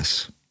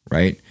progress,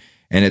 right?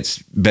 And it's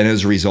been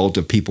as a result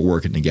of people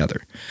working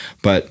together.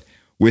 But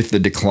with the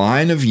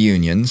decline of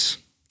unions,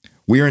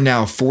 we are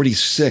now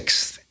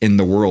 46th in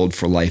the world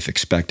for life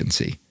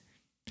expectancy.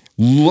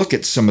 Look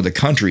at some of the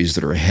countries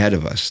that are ahead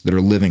of us, that are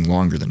living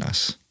longer than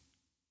us,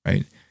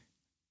 right?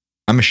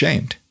 I'm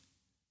ashamed.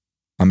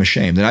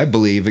 And I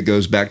believe it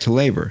goes back to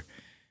labor.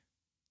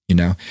 You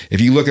know, if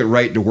you look at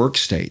right to work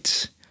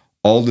states,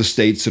 all the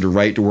states that are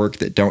right to work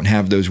that don't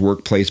have those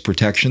workplace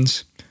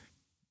protections,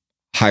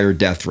 higher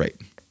death rate,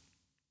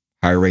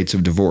 higher rates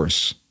of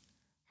divorce,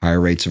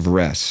 higher rates of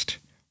arrest,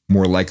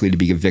 more likely to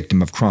be a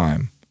victim of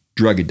crime,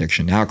 drug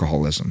addiction,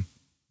 alcoholism,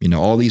 you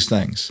know, all these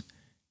things.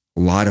 A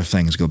lot of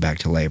things go back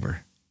to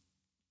labor.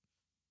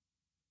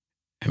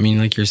 I mean,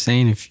 like you're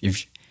saying,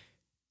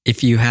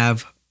 if you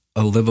have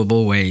a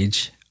livable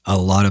wage, a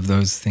lot of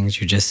those things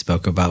you just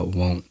spoke about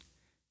won't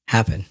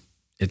happen.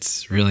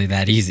 It's really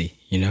that easy,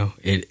 you know?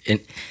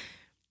 It's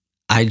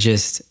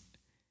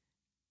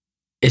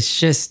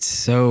just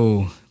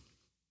so,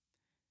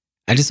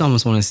 I just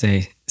almost want to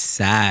say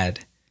sad,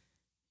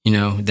 you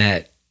know,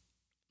 that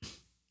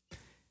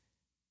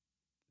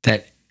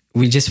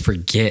we just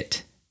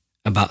forget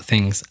about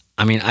things.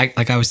 I mean,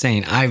 like I was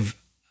saying, I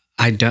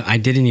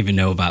didn't even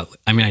know about,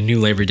 I mean, I knew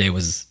Labor Day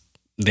was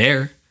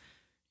there,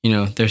 you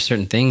know, there's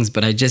certain things,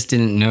 but I just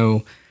didn't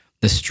know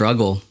the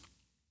struggle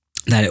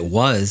that it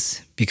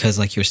was, because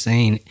like you're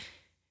saying,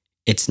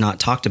 it's not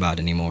talked about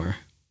anymore.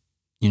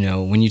 You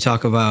know, when you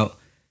talk about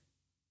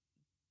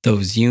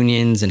those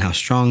unions and how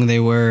strong they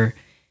were,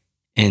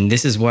 and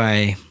this is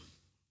why,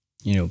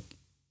 you know,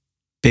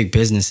 big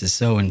business is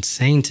so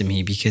insane to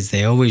me, because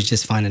they always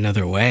just find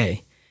another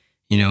way,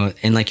 you know,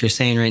 and like you're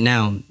saying right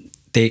now,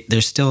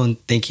 they're still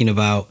thinking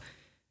about,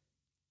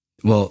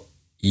 well,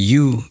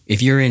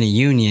 if you're in a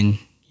union,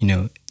 you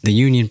know, the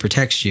union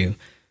protects you,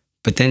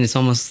 but then it's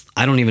almost,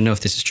 I don't even know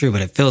if this is true,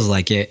 but it feels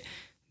like it,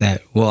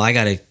 that, well, I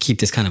got to keep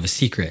this kind of a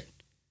secret.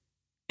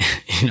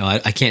 You know,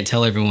 I can't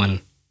tell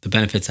everyone the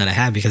benefits that I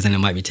have, because then it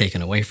might be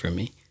taken away from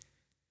me,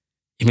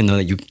 even though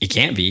it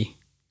can't be.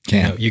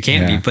 You know, you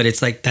can't be, but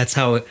it's like, that's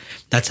how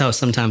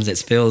sometimes it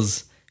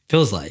feels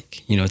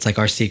like, you know, it's like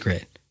our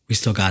secret. We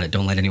still got it.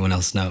 Don't let anyone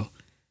else know.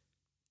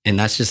 And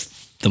that's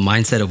just the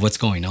mindset of what's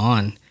going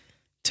on.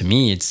 To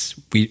me, it's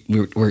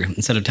we're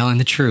instead of telling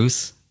the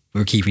truth,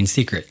 we're keeping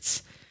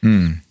secrets.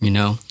 You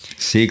know,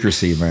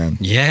 secrecy, man.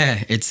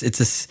 Yeah,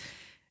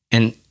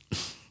 and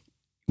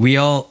we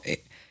all.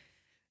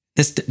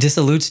 This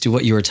alludes to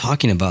what you were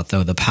talking about,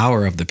 though, the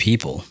power of the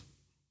people.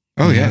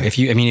 Oh, you yeah. know, if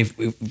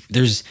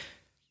there's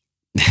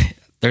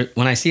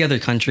when I see other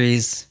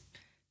countries,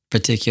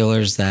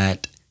 particulars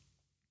that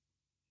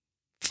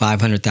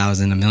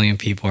 500,000, 1 million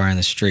people are in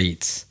the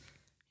streets,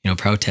 you know,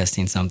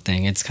 protesting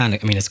something, it's kind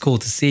of, I mean, it's cool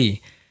to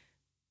see.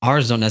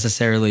 Ours don't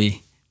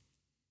necessarily,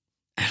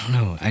 I don't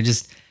know. I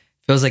just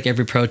feels like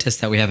every protest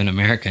that we have in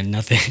America,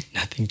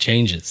 nothing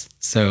changes.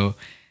 So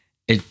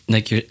that's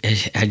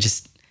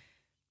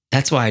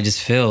why I just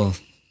feel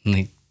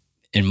like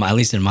at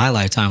least in my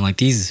lifetime, like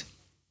these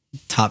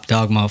top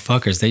dog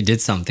motherfuckers, they did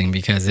something,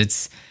 because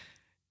it's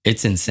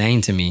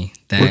insane to me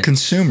that we're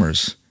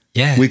consumers.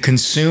 Yeah. We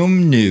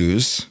consume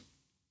news,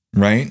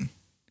 right?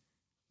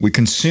 We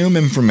consume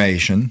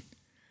information,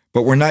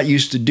 but we're not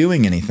used to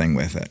doing anything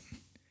with it.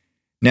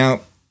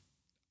 Now,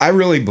 I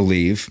really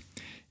believe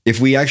if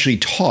we actually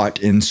taught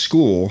in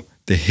school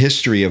the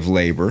history of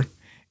labor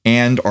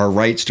and our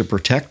rights to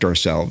protect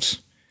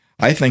ourselves,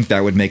 I think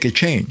that would make a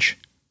change.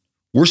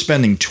 We're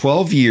spending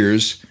 12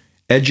 years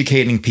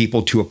educating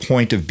people to a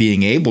point of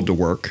being able to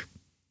work.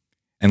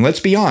 And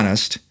let's be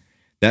honest,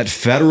 that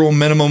federal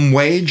minimum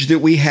wage that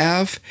we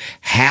have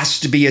has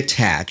to be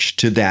attached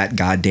to that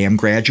goddamn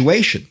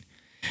graduation,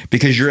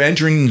 because you're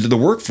entering into the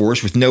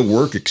workforce with no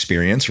work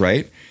experience,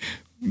 right?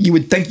 You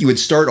would think you would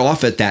start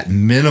off at that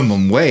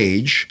minimum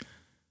wage.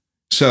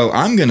 So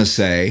I'm going to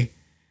say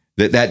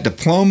that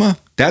diploma,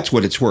 that's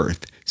what it's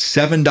worth.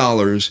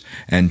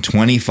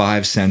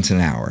 $7.25 an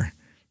hour,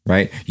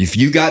 right? If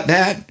you got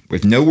that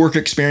with no work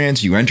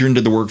experience, you enter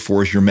into the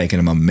workforce, you're making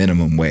them a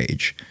minimum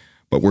wage.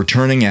 But we're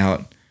turning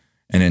out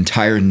an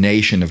entire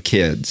nation of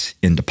kids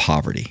into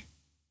poverty.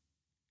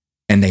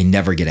 And they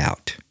never get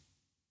out.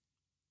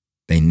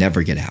 They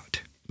never get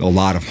out. A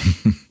lot of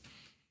them.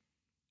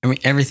 I mean,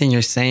 everything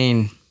you're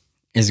saying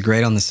is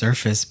great on the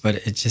surface, but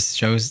it just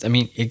shows, I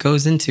mean, it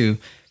goes into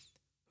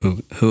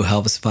Who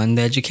helps fund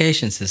the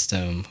education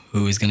system?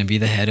 Who is going to be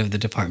the head of the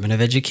Department of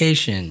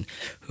Education?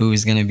 Who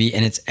is going to be,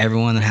 and it's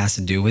everyone that has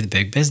to do with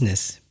big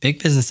business.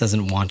 Big business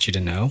doesn't want you to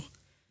know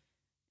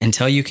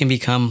until you can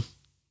become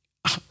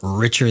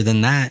richer than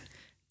that.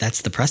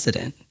 That's the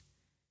precedent.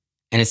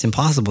 And it's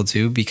impossible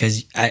to,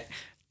 because I'm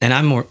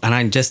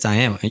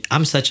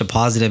such a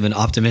positive and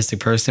optimistic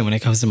person when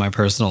it comes to my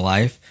personal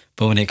life.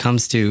 But when it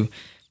comes to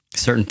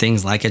certain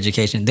things like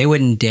education, they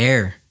wouldn't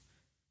dare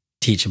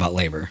teach about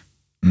labor.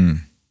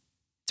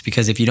 It's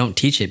because if you don't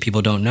teach it,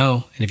 people don't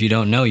know. And if you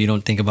don't know, you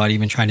don't think about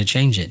even trying to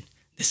change it.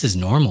 This is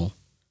normal.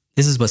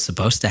 This is what's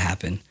supposed to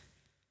happen.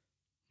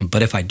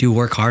 But if I do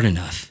work hard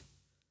enough,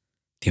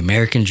 the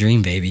American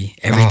dream, baby,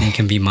 everything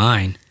can be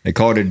mine. They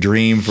call it a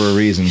dream for a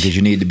reason, because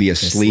you need to be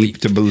asleep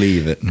to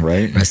believe it,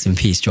 right? Rest in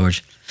peace,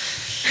 George.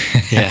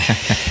 Yeah,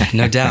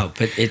 no doubt.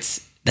 But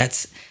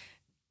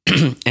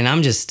and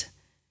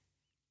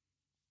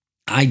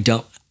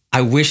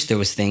I wish there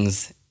was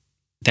things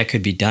that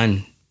could be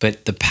done.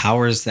 But the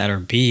powers that are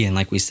be, and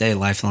like we say,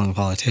 lifelong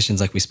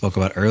politicians, like we spoke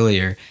about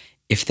earlier,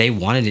 if they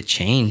wanted it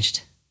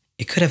changed,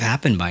 it could have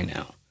happened by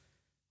now.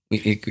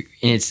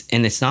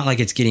 It's not like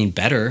it's getting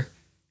better;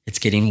 it's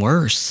getting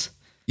worse.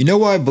 You know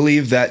why I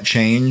believe that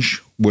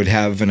change would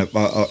have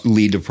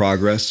lead to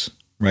progress,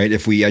 right?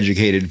 If we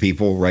educated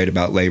people, right,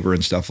 about labor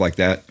and stuff like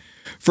that,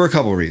 for a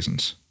couple of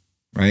reasons,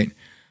 right?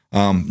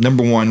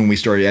 Number one, when we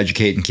started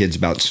educating kids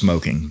about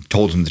smoking,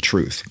 told them the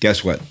truth.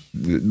 Guess what?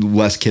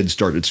 Less kids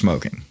started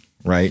smoking.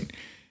 Right?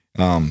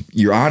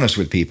 You're honest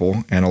with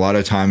people, and a lot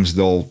of times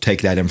they'll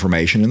take that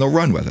information and they'll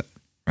run with it.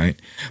 Right?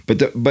 But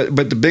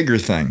the bigger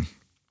thing,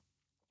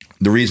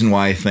 the reason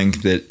why I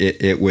think that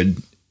it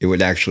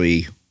would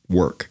actually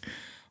work.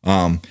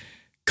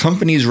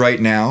 Companies right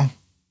now,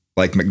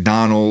 like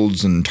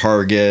McDonald's and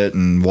Target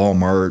and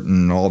Walmart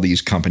and all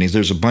these companies,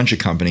 there's a bunch of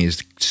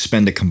companies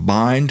spend a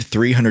combined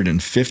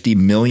 $350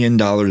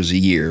 million a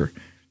year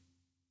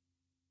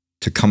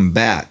to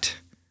combat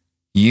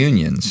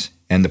unions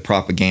and the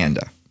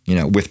propaganda,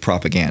 with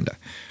propaganda,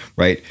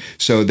 right?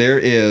 So there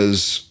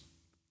is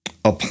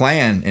a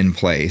plan in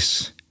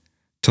place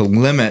to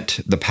limit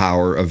the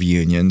power of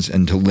unions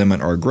and to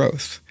limit our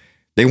growth.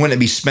 They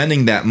wouldn't be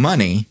spending that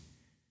money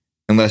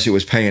unless it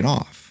was paying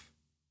off,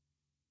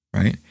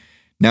 right?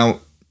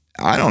 Now,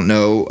 I don't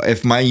know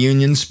if my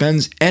union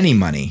spends any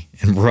money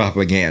in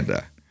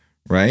propaganda,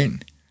 right?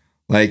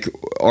 Like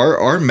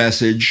our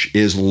message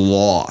is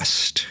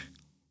lost.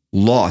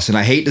 And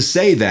I hate to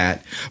say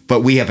that, but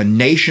we have a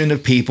nation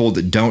of people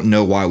that don't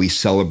know why we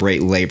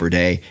celebrate Labor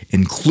Day,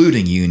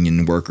 including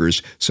union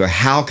workers. So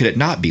how could it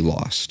not be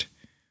lost?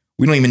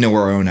 We don't even know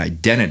our own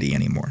identity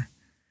anymore,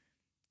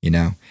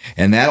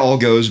 And that all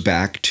goes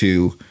back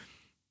to,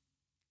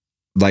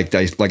 like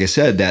I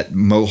said, that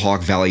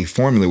Mohawk Valley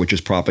formula, which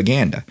is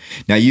propaganda.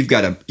 Now you've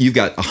got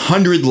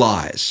 100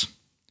 lies,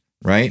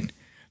 right?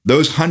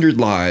 Those 100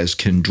 lies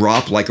can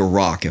drop like a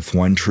rock if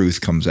one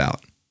truth comes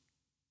out.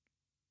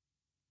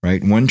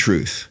 Right? One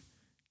truth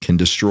can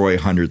destroy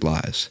 100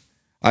 lies.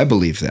 I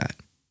believe that.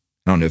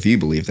 I don't know if you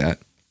believe that.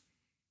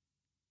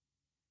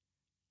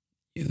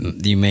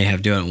 You may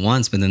have done it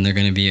once, but then there are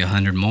going to be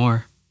 100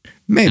 more.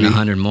 Maybe. And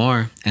 100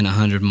 more and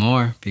 100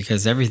 more,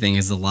 because everything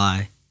is a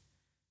lie.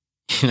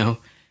 I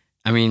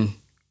mean,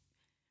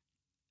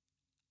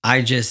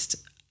 I just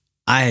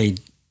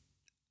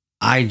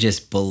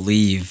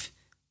believe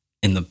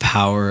in the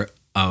power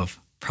of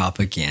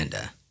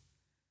propaganda.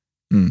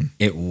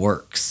 It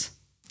works.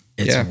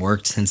 It's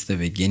worked since the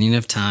beginning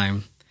of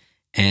time.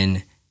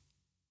 And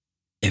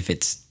if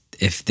this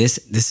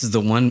is the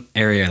one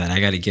area that I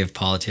got to give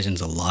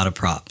politicians a lot of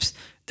props.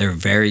 They're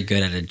very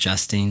good at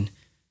adjusting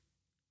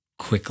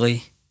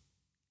quickly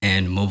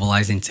and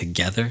mobilizing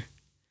together,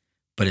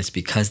 but it's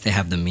because they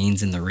have the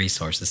means and the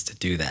resources to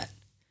do that.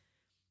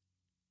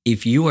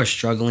 If you are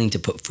struggling to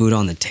put food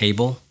on the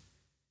table,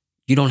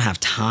 you don't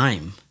have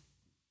time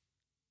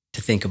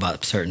to think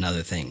about certain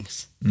other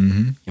things.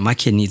 Mm-hmm. My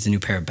kid needs a new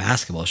pair of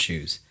basketball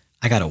shoes.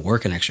 I got to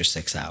work an extra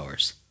 6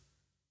 hours.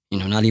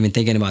 Not even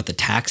thinking about the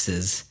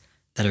taxes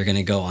that are going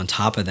to go on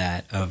top of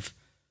that. I'm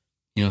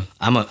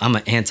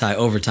an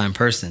anti-overtime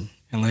person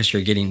unless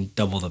you're getting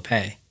double the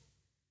pay,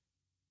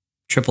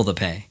 triple the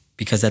pay,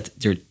 because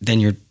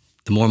the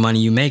more money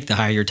you make, the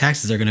higher your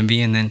taxes are going to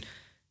be. And then,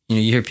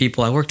 you hear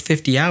people, I worked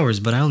 50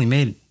 hours, but I only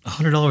made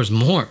 $100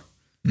 more.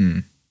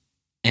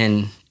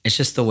 And it's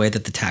just the way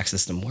that the tax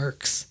system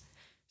works.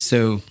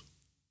 So,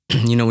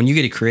 when you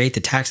get to create the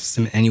tax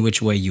system any which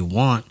way you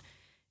want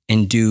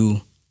and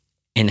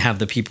have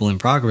the people in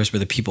progress where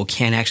the people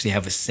can't actually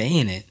have a say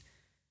in it,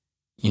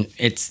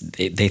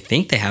 they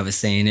think they have a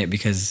say in it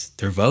because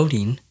they're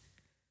voting,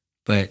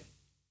 but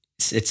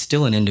it's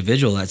still an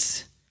individual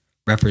that's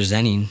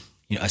representing,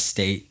 a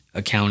state,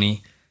 a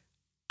county,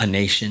 a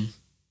nation,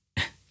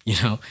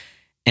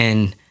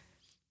 and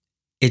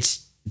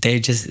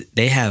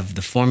they have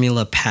the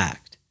formula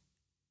packed.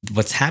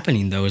 What's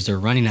happening though is they're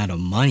running out of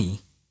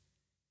money,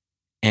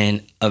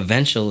 and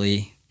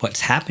eventually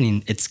what's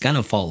happening, it's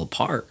gonna fall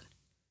apart.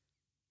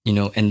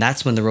 and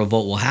that's when the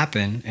revolt will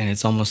happen. And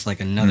it's almost like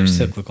another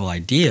cyclical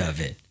idea of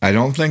it. I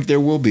don't think there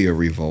will be a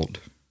revolt.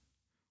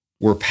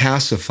 We're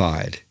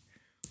pacified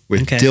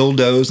with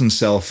dildos and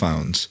cell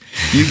phones.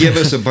 You give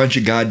us a bunch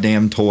of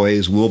goddamn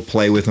toys, we'll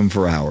play with them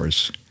for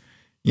hours.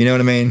 You know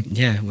what I mean?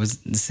 Yeah, it was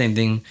the same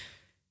thing,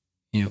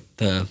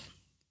 the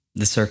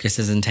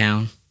circuses in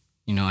town,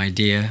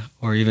 idea,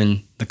 or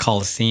even the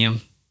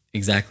Coliseum,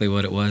 exactly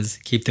what it was.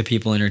 Keep the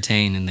people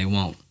entertained and they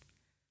won't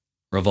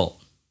revolt.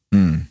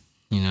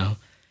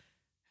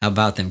 How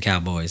about them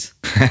Cowboys?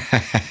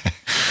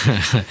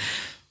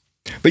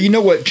 But you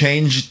know what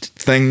changed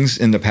things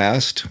in the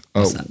past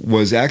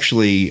was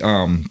actually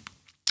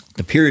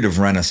the period of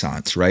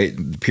Renaissance, right?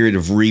 The period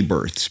of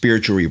rebirth,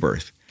 spiritual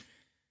rebirth.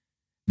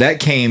 That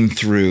came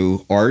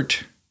through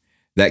art,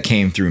 that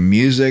came through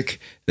music,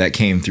 that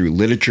came through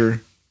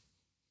literature,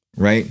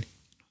 right?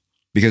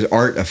 Because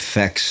art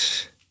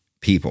affects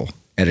people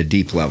at a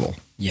deep level.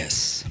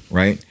 Yes.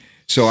 Right?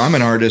 So I'm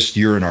an artist,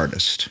 you're an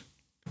artist.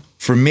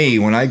 For me,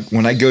 when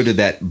I go to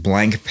that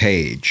blank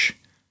page,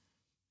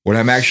 what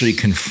I'm actually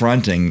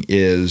confronting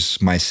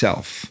is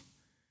myself.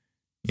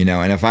 And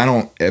if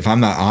I'm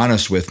not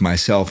honest with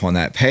myself on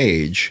that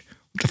page,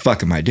 what the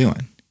fuck am I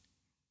doing?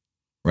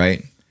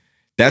 Right?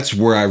 That's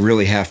where I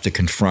really have to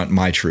confront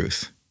my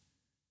truth.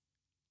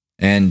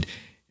 And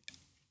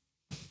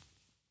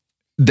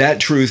that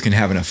truth can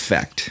have an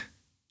effect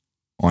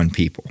on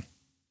people.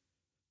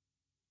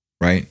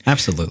 Right?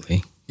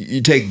 Absolutely.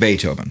 You take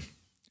Beethoven.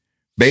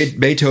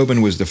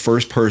 Beethoven was the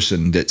first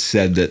person that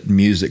said that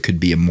music could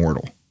be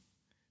immortal.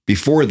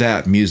 Before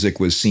that, music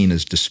was seen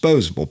as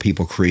disposable.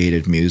 People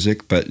created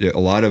music, but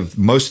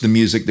most of the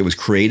music that was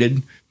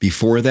created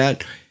before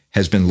that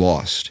has been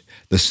lost.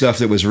 The stuff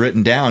that was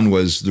written down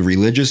was the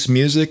religious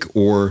music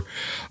or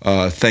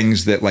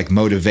things that like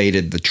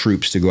motivated the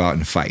troops to go out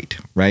and fight,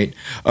 right?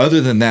 Other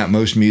than that,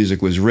 most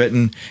music was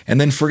written and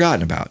then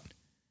forgotten about.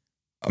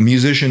 A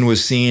musician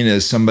was seen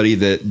as somebody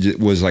that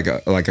was like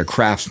a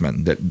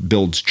craftsman that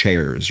builds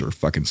chairs or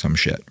fucking some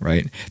shit,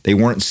 right? They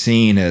weren't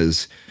seen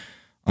as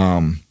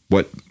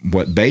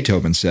what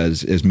Beethoven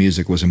says is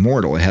music was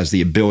immortal. It has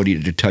the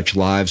ability to touch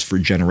lives for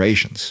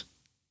generations,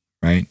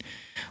 right?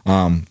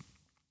 And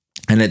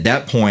at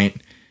that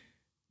point,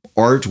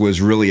 art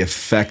was really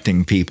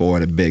affecting people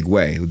in a big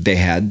way. They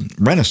had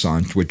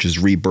Renaissance, which is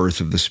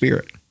rebirth of the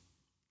spirit,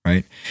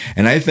 right?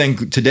 And I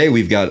think today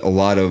we've got a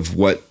lot of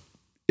what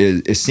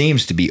it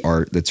seems to be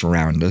art that's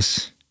around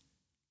us,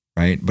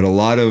 right? But a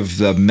lot of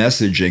the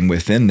messaging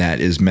within that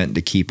is meant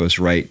to keep us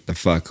right the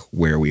fuck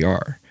where we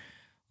are.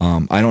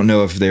 I don't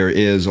know if there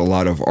is a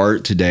lot of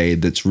art today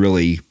that's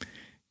really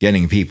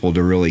getting people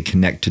to really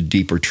connect to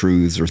deeper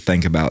truths or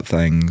think about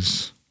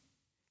things.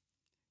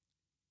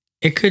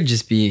 It could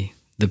just be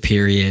the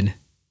period,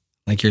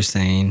 like you're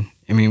saying.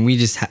 I mean, we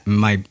just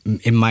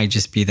it might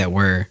just be that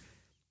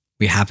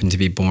we happen to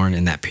be born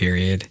in that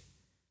period.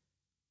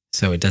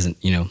 So it doesn't,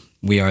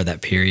 we are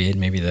that period,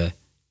 maybe the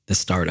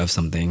start of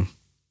something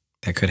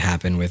that could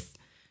happen with,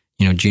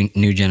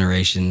 new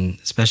generation,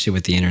 especially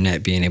with the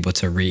internet, being able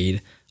to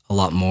read a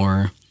lot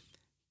more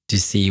to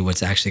see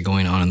what's actually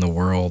going on in the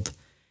world.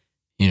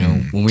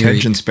 When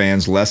attention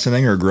spans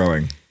lessening or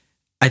growing?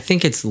 I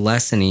think it's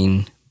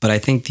lessening, but I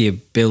think the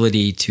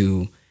ability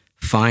to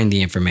find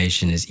the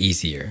information is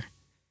easier.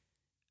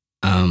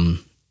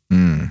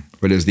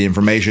 But is the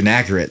information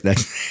accurate?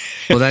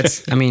 Well,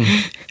 I mean,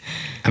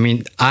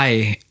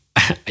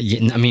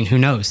 who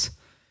knows?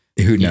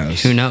 Who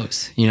knows? Who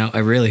knows?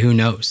 Who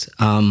knows?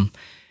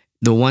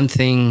 The one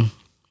thing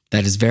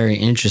that is very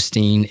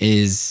interesting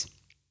is,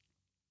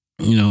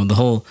 the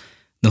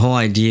whole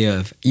idea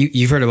of,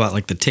 you've heard about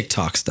like the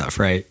TikTok stuff,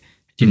 right?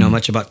 Do you know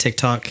much about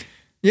TikTok?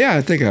 Yeah,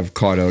 I think I've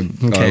caught a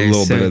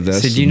little bit of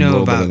this. So do you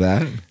know about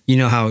that? You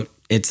know how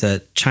it's a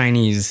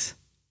Chinese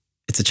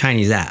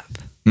app.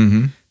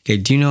 Mm-hmm. Okay.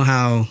 Do you know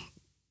how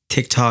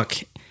TikTok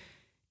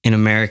in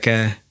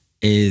America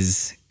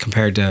is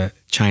compared to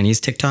Chinese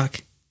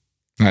TikTok?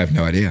 I have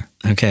no idea.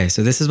 Okay.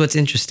 So this is what's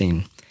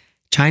interesting.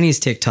 Chinese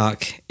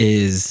TikTok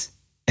is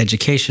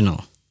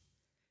educational.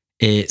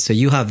 So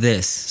you have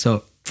this.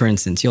 So for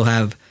instance, you'll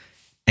have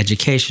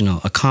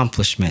educational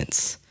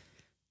accomplishments,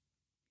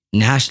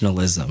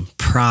 nationalism,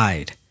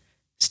 pride,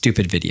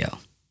 stupid video.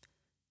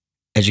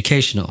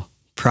 Educational,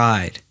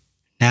 pride,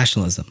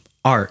 nationalism,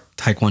 art,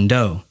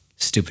 taekwondo,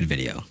 stupid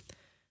video.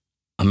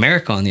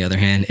 America, on the other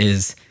hand,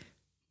 is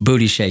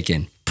booty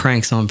shaking,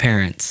 pranks on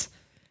parents,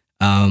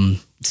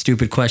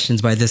 stupid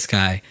questions by this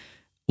guy,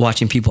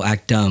 watching people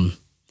act dumb,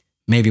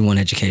 maybe one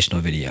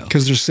educational video.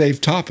 Because they're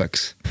safe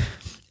topics.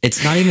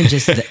 It's not even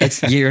just,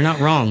 you're not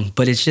wrong,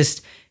 but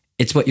it's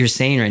what you're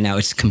saying right now.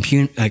 It's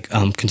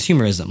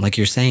consumerism, like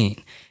you're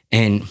saying.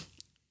 And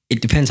it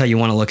depends how you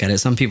want to look at it.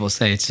 Some people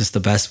say it's just the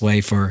best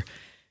way for,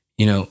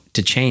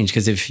 to change.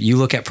 Because if you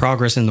look at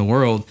progress in the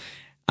world,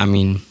 I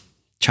mean,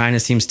 China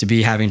seems to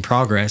be having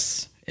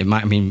progress.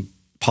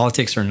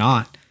 Politics or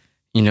not,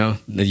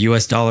 the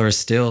US dollar is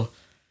still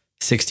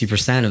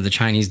 60% of the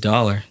Chinese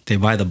dollar. They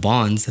buy the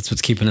bonds. That's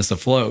what's keeping us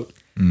afloat.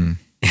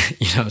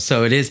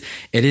 So it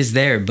is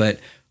there. But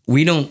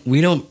we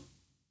don't,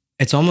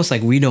 it's almost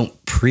like we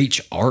don't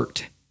preach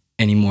art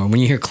anymore. When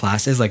you hear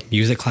classes, like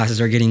music classes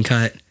are getting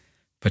cut,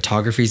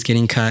 photography is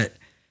getting cut,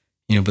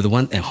 but the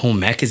one,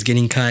 home ec is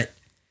getting cut.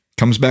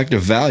 Comes back to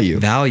value.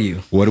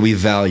 Value. What do we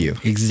value?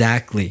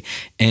 Exactly.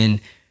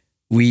 And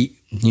we,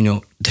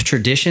 the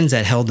traditions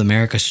that held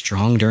America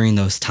strong during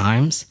those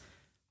times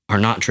are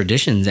not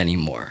traditions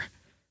anymore.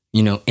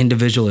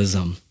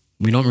 Individualism.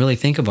 We don't really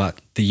think about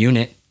the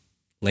unit,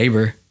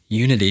 labor,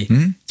 unity.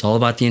 Mm-hmm. It's all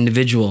about the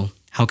individual.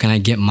 How can I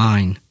get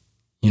mine?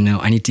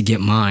 I need to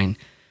get mine.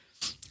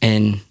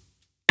 And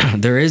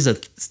there is a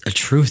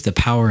truth to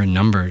power in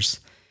numbers.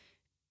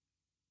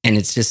 And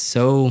it's just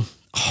so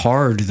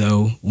hard,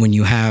 though, when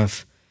you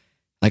have,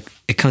 like,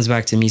 it comes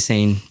back to me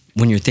saying,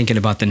 when you're thinking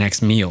about the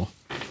next meal,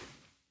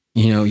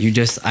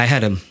 I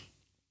had a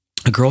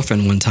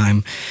girlfriend one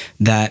time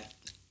that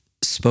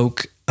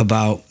spoke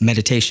about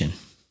meditation.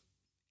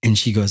 And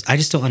she goes, I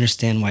just don't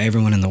understand why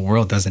everyone in the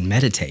world doesn't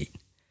meditate.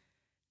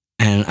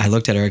 And I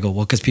looked at her, I go,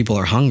 well, because people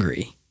are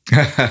hungry.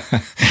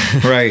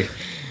 Right.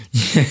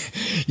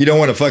 You don't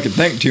want to fucking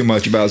think too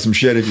much about some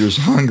shit if you're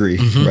hungry,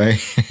 mm-hmm.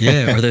 right?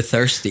 Yeah, or they're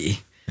thirsty.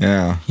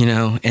 Yeah.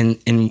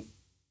 And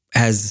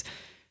as,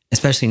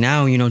 especially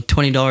now,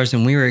 $20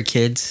 when we were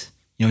kids,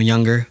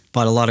 younger,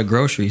 bought a lot of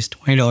groceries.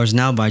 $20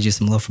 now buys you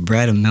some loaf of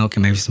bread and milk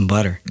and maybe some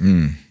butter.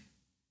 Mm.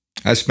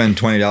 I spend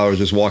 $20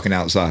 just walking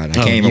outside. I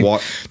can't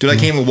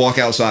even walk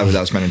outside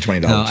without spending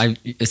 $20. No,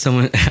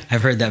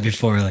 I've heard that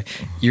before. Like,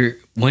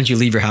 once you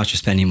leave your house, you're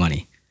spending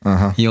money.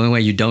 Uh-huh. The only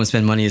way you don't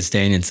spend money is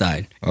staying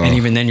inside. And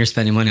even then you're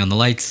spending money on the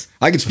lights.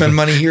 I could spend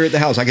money here at the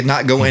house. I could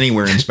not go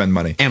anywhere and spend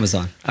money.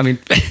 Amazon. I mean,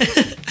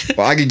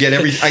 well, I could get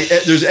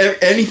there's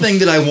anything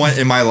that I want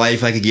in my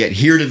life I could get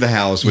here to the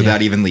house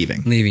without even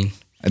leaving.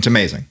 It's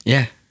amazing.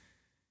 Yeah.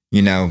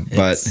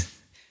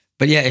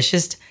 But yeah,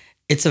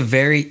 it's a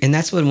very, and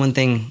that's one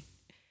thing,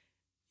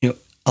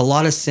 a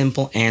lot of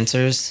simple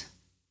answers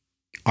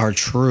are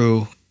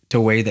true the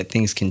way that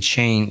things can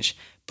change.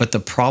 But the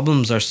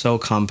problems are so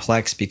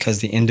complex because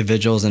the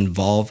individuals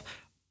involved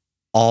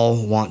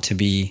all want to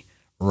be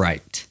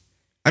right.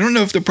 I don't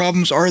know if the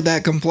problems are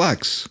that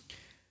complex.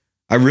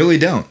 I really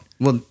don't.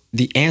 Well,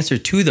 the answer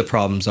to the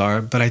problems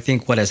are, but I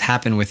think what has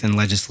happened within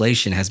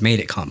legislation has made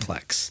it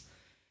complex.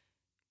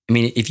 I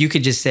mean, if you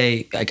could just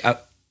say, like,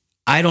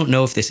 I don't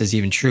know if this is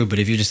even true, but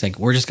if you're just like,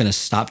 we're just going to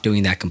stop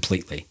doing that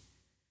completely.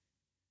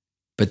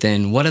 But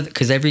then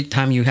because every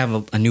time you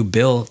have a new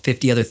bill,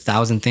 50 other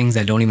thousand things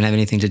that don't even have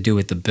anything to do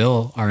with the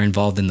bill are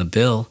involved in the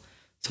bill.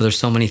 So there's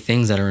so many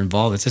things that are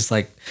involved. It's just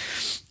like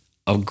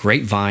a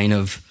grapevine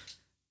of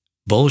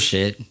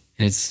bullshit. And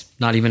it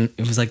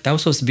was like, that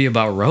was supposed to be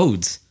about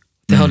roads.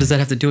 What the hell does that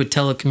have to do with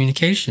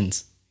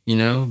telecommunications?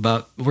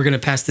 About we're going to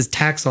pass this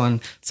tax on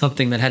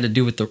something that had to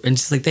do with and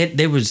just like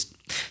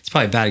it's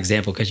probably a bad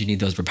example because you need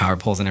those for power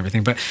poles and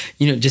everything, but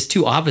just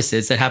two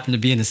opposites that happen to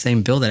be in the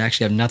same bill that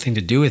actually have nothing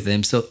to do with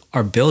them. So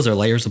our bills are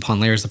layers upon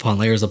layers upon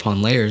layers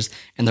upon layers,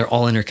 and they're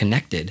all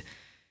interconnected.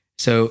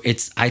 So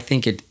I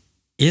think it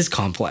is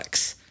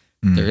complex.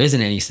 There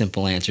isn't any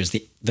simple answers.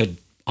 The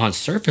on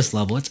surface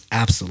level, it's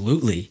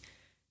absolutely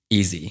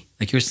easy.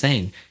 Like you're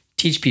saying,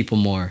 teach people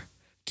more.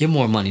 Give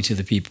more money to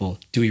the people.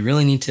 Do we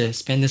really need to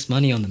spend this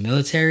money on the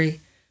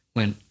military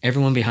when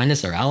everyone behind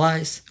us are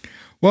allies?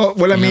 Well,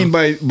 what I mean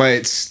by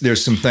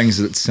there's some things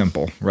that's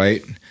simple,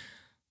 right?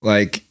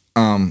 Like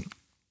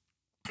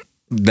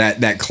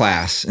that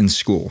class in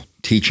school,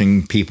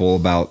 teaching people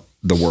about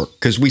the work.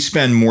 Because we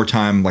spend more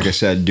time, like I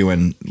said,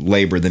 doing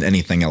labor than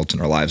anything else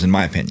in our lives, in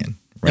my opinion.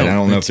 Right? I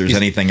don't know if there's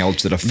anything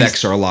else that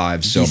affects our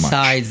lives so much.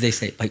 Besides, they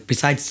say, like,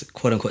 besides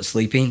quote unquote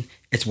sleeping,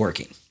 it's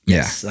working.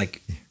 Yeah. It's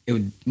like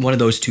one of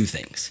those two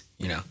things,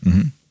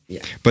 Mm-hmm.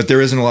 Yeah. But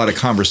there isn't a lot of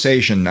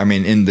conversation,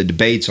 in the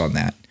debates on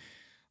that.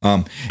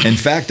 In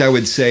fact, I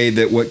would say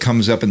that what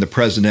comes up in the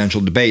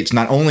presidential debates,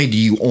 not only do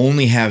you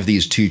only have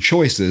these two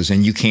choices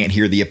and you can't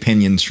hear the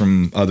opinions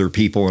from other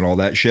people and all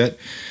that shit,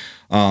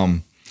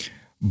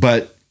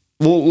 but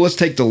let's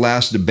take the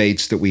last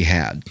debates that we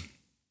had,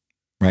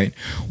 right?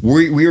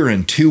 We were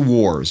in two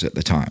wars at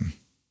the time,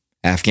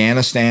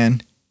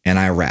 Afghanistan and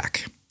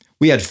Iraq.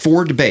 We had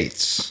 4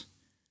 debates.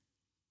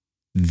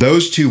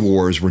 Those 2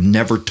 wars were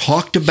never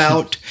talked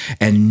about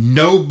and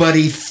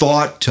nobody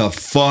thought to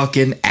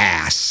fucking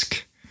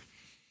ask.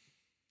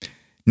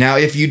 Now,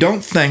 if you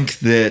don't think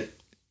that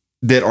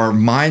our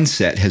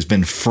mindset has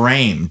been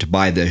framed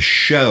by the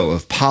show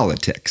of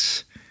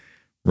politics,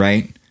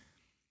 right?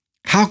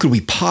 How could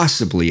we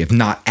possibly have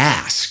not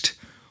asked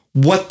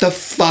what the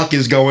fuck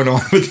is going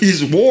on with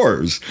these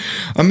wars?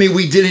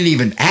 We didn't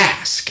even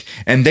ask,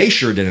 and they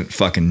sure didn't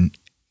fucking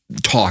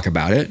talk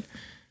about it.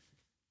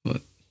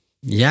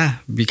 Yeah,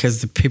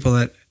 because the people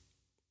that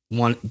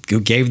who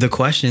gave the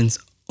questions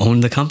own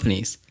the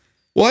companies.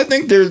 Well, I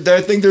think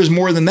there's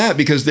more than that,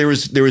 because there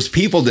was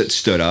people that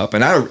stood up,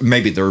 and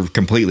maybe they're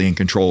completely in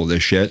control of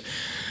this shit,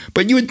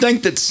 but you would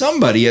think that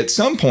somebody at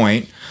some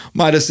point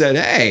might have said,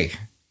 "Hey,"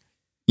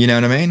 you know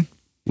what I mean?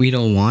 We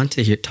don't want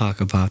to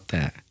talk about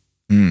that.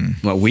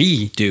 What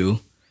we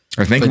do,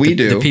 I think we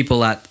do. The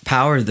people at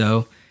power,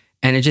 though,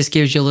 And it just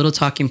gives you a little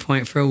talking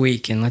point for a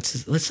week. And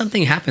let's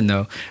something happen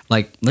though.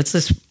 Like, let's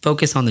just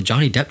focus on the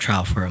Johnny Depp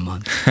trial for a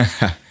month.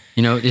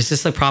 It's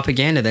just the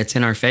propaganda that's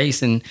in our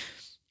face. And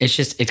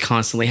it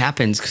constantly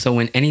happens. So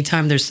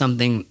anytime there's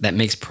something that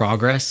makes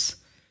progress,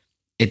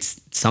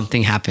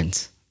 something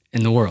happens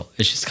in the world.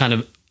 It's just kind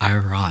of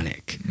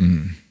ironic,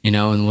 and we're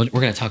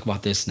going to talk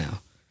about this now.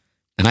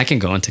 And I can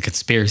go into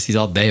conspiracies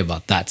all day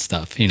about that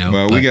stuff,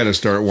 Well, we got to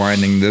start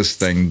winding this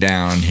thing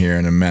down here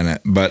in a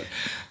minute. But,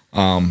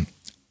 I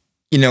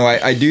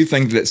do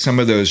think that some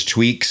of those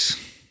tweaks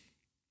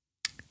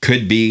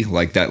could be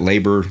like that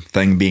labor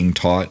thing being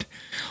taught,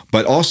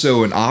 but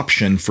also an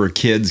option for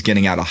kids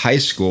getting out of high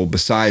school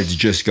besides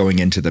just going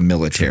into the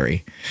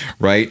military,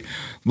 right?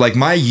 Like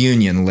my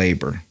union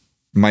labor,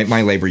 my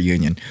labor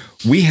union,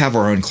 we have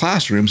our own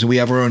classrooms and we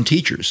have our own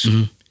teachers.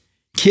 Mm-hmm.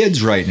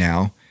 Kids right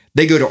now,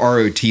 they go to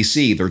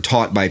ROTC. They're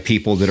taught by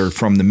people that are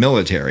from the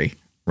military,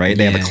 right?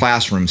 They have a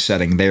classroom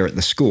setting there at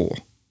the school,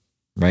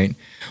 right?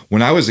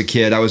 When I was a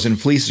kid, I was in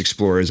Police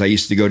Explorers. I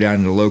used to go down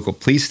to the local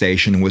police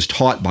station and was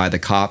taught by the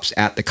cops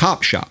at the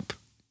cop shop,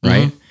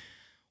 right? Mm-hmm.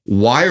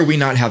 Why are we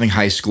not having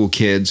high school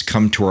kids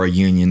come to our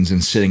unions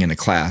and sitting in a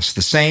class?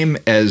 The same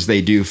as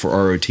they do for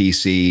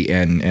ROTC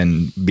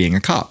and being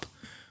a cop,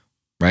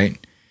 right?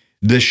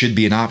 This should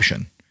be an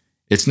option.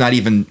 It's not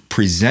even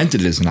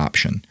presented as an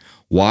option.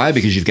 Why?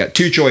 Because you've got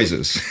two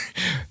choices,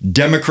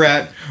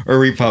 Democrat or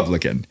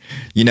Republican.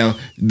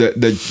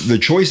 The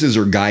choices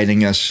are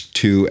guiding us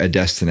to a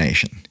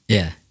destination.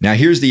 Yeah. Now,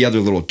 here's the other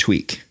little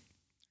tweak,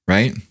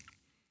 right?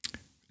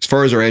 As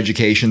far as our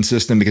education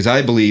system, because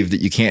I believe that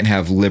you can't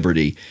have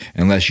liberty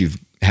unless you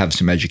have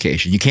some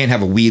education. You can't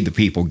have a we the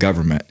people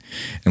government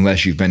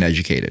unless you've been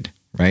educated,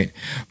 right?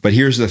 But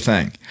here's the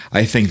thing.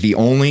 I think the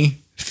only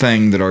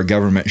thing that our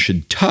government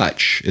should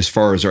touch as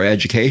far as our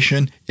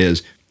education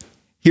is,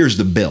 here's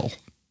the bill.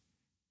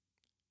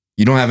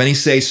 You don't have any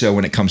say-so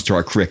when it comes to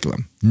our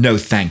curriculum. No,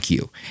 thank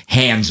you.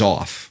 Hands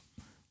off,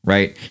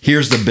 right?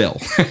 Here's the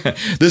bill.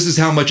 This is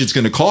how much it's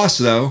going to cost,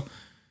 though.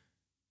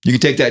 You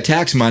can take that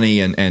tax money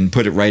and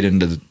put it right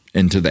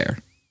into there,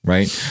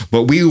 right?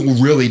 But we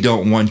really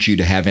don't want you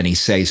to have any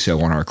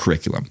say-so on our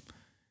curriculum.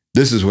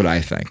 This is what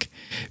I think.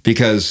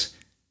 Because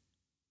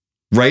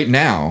right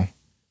now,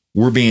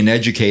 we're being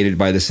educated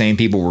by the same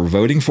people we're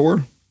voting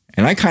for.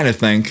 And I kind of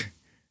think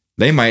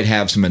they might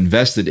have some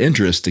invested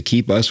interest to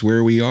keep us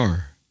where we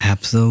are.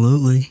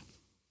 Absolutely.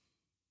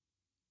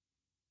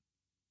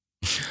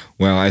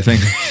 Well, I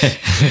think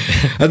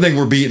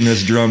we're beating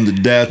this drum to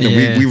death,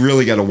 and we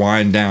really got to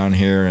wind down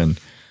here, and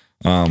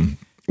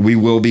we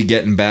will be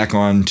getting back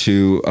on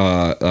to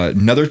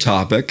another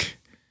topic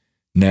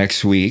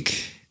next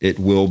week. It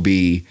will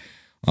be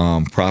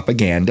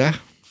propaganda.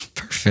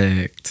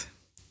 Perfect.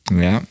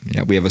 Yeah.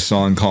 We have a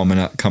song coming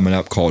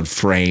up called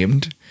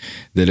 "Framed"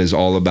 that is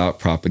all about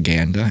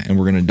propaganda, and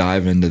we're going to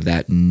dive into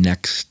that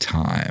next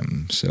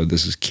time. So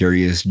this is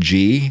Curious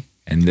G,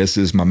 and this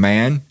is my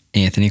man,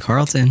 Anthony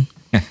Carlton.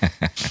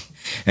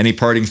 Any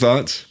parting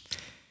thoughts?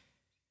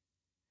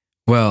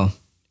 Well,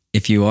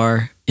 if you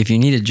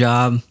need a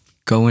job,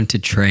 go into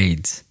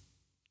trades.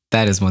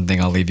 That is one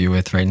thing I'll leave you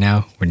with right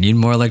now. We need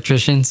more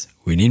electricians,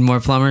 we need more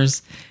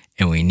plumbers,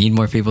 and we need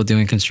more people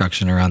doing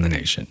construction around the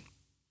nation.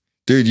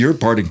 Dude, your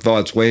parting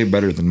thought's way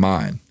better than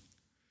mine.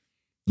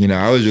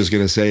 I was just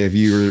going to say, if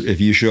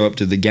you show up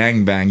to the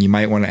gangbang, you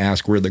might want to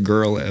ask where the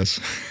girl is.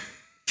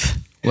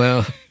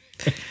 Well,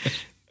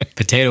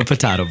 potato,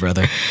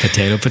 brother.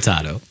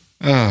 Potato.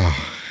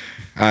 Oh,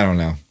 I don't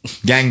know.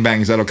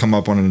 Gangbangs, that'll come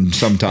up on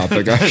some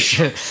topic.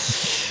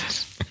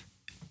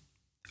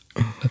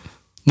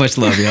 Much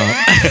love, y'all.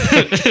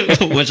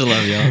 Much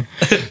love, y'all.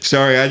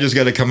 Sorry, I just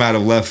got to come out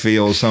of left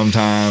field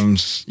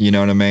sometimes. You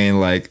know what I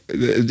mean? Like,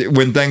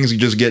 when things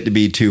just get to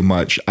be too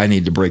much, I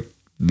need to break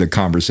the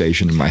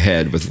conversation in my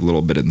head with a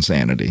little bit of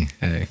insanity.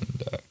 Hey.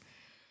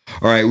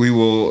 All right, we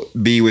will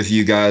be with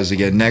you guys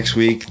again next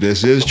week.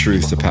 This is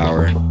Truth to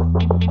Power.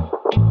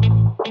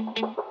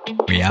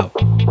 We out.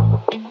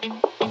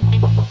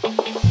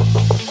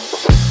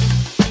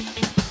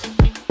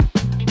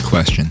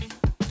 Question.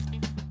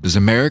 Does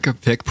America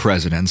pick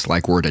presidents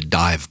like we're at a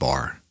dive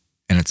bar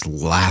and it's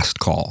last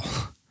call?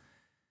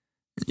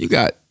 You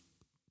got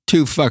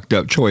two fucked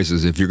up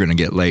choices if you're going to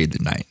get laid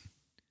tonight.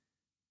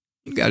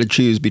 You got to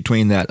choose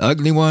between that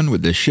ugly one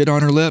with the shit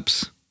on her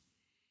lips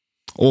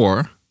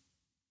or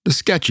the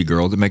sketchy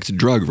girl that makes a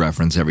drug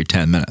reference every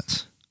 10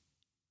 minutes.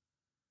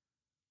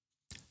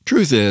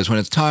 Truth is, when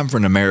it's time for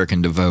an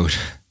American to vote,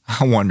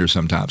 I wonder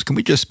sometimes, can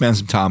we just spend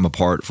some time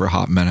apart for a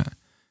hot minute?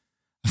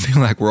 I feel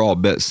like we're all a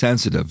bit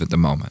sensitive at the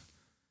moment.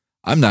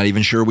 I'm not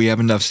even sure we have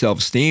enough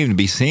self-esteem to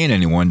be seeing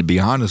anyone, to be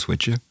honest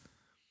with you.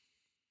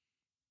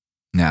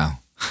 Now,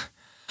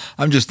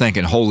 I'm just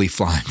thinking, holy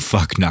flying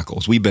fuck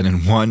knuckles. We've been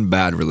in one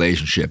bad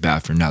relationship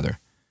after another.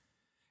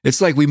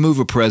 It's like we move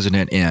a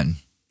president in.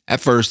 At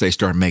first, they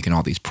start making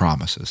all these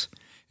promises.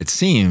 It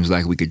seems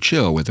like we could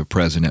chill with the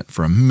president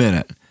for a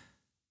minute.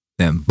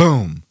 Then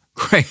boom,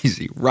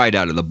 crazy, right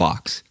out of the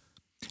box.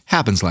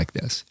 Happens like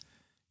this.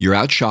 You're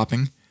out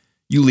shopping.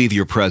 You leave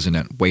your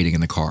president waiting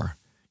in the car.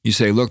 You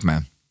say, look,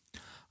 man,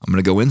 I'm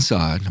going to go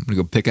inside. I'm going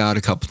to go pick out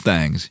a couple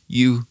things.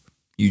 You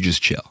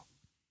just chill.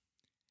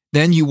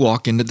 Then you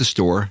walk into the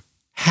store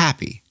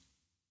happy,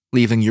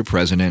 leaving your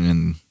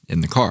president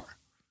in the car,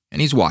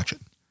 and he's watching.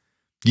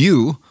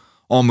 You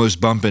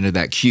almost bump into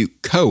that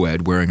cute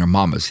co-ed wearing her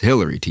Mama's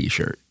Hillary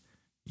t-shirt.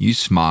 You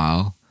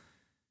smile.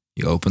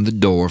 You open the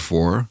door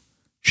for her.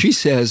 She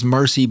says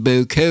merci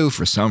beaucoup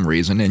for some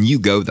reason, and you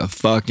go the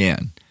fuck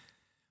in.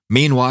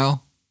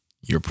 Meanwhile,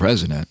 your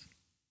president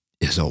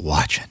is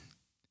a-watching.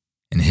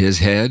 And his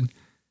head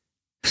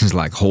is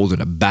like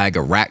holding a bag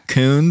of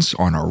raccoons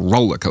on a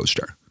roller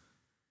coaster.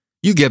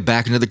 You get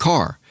back into the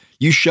car.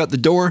 You shut the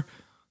door.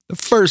 The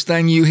first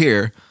thing you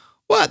hear,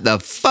 what the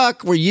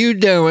fuck were you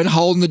doing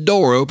holding the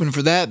door open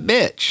for that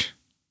bitch?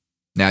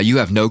 Now, you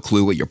have no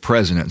clue what your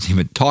president's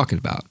even talking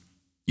about.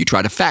 You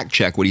try to fact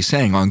check what he's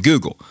saying on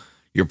Google.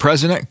 Your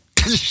president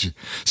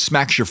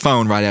smacks your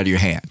phone right out of your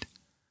hand.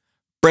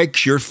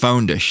 Breaks your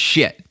phone to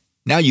shit.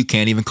 Now you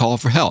can't even call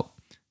for help.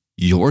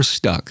 You're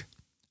stuck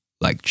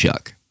like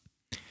Chuck.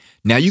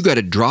 Now you got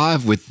to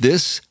drive with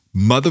this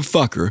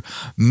motherfucker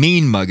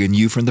mean mugging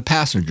you from the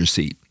passenger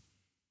seat.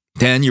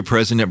 Then your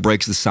president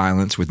breaks the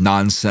silence with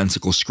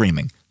nonsensical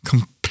screaming,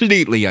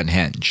 completely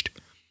unhinged.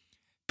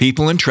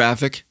 People in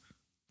traffic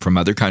from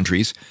other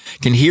countries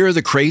can hear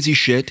the crazy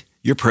shit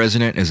your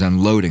president is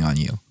unloading on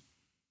you.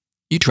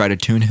 You try to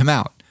tune him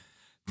out.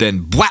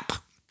 Then, whap,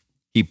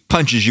 he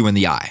punches you in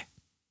the eye.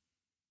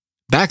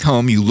 Back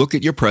home, you look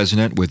at your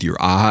president with your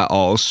eye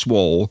all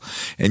swole,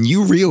 and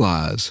you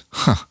realize,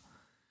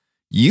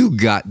 you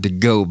got to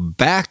go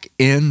back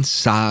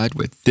inside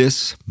with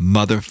this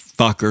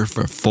motherfucker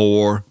for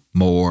 4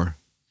 more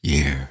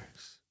years.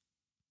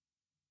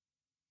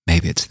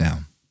 Maybe it's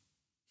them.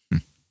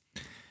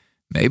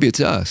 Maybe it's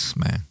us,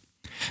 man.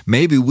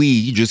 Maybe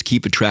we just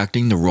keep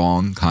attracting the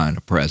wrong kind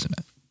of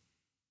president.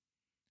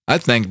 I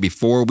think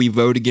before we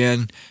vote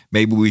again,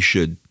 maybe we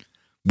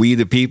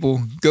the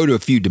people, go to a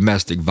few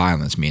domestic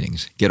violence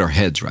meetings, get our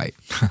heads right.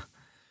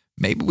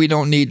 Maybe we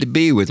don't need to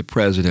be with the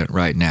president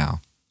right now.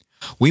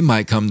 We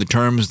might come to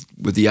terms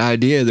with the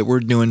idea that we're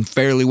doing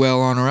fairly well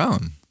on our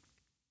own.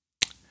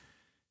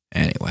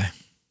 Anyway,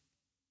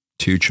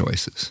 2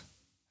 choices.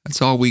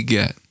 That's all we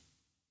get.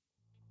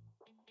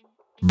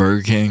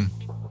 Burger King,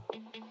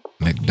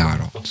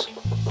 McDonald's.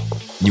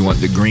 You want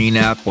the green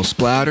apple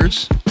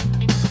splatters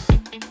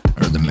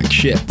or the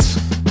McShits?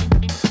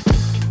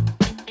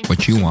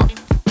 What you want?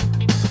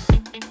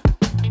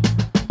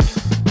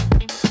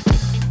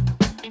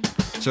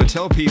 So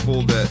tell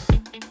people that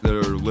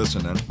are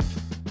listening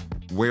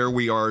where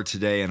we are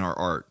today in our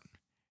art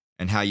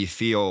and how you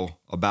feel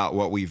about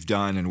what we've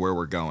done and where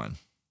we're going.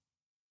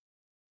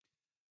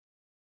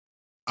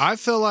 I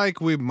feel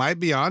like we might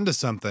be onto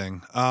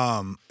something.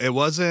 It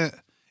wasn't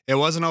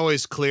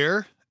always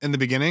clear in the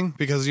beginning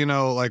because,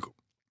 like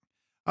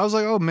I was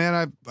like, oh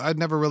man, I'd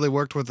never really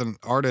worked with an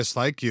artist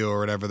like you or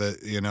whatever that,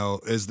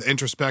 is the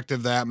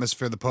introspective, the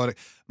atmosphere, the poetic.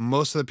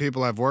 Most of the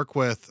people I've worked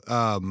with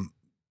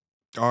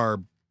are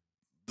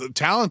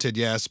talented,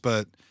 yes,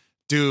 but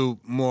do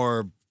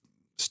more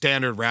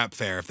standard rap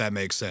fare, if that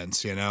makes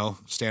sense,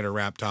 standard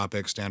rap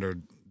topics,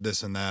 standard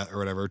this and that or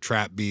whatever,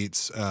 trap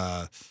beats,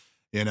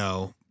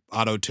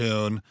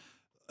 auto-tune.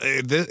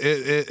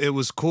 It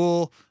was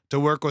cool to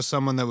work with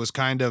someone that was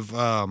kind of,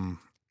 I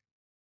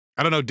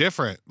don't know,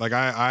 different. Like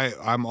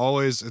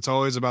it's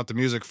always about the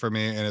music for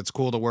me, and it's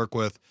cool to work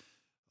with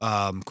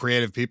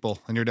creative people,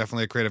 and you're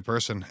definitely a creative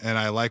person, and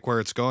I like where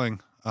it's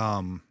going.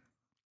 And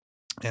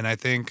I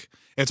think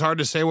it's hard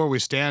to say where we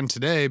stand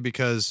today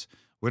because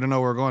we don't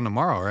know where we're going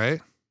tomorrow, right?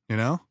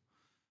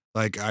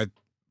 Like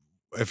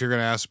if you're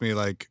going to ask me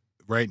like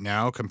right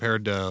now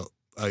compared to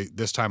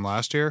this time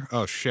last year,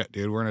 oh shit,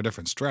 dude, we're in a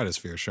different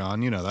stratosphere,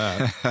 Sean. You know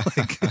that.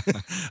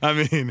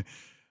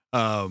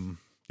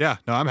 Yeah,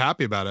 no, I'm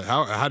happy about it.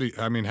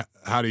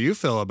 How do you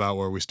feel about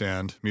where we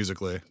stand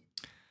musically?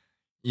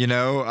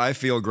 I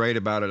feel great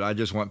about it. I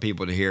just want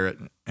people to hear it,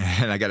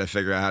 and I got to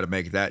figure out how to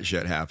make that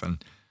shit happen.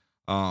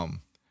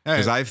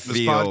 Hey, this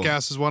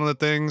podcast is one of the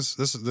things.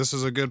 This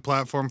is a good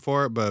platform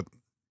for it, but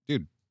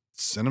dude,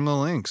 send them the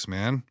links,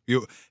 man.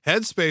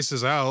 Headspace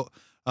is out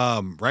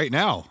right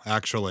now,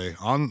 actually,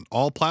 on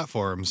all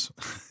platforms.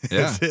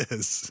 Yeah. It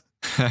is.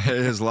 It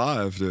is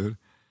live, dude.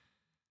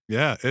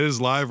 Yeah, it is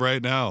live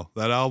right now.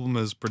 That album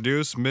is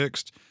produced,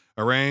 mixed,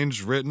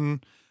 arranged,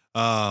 written,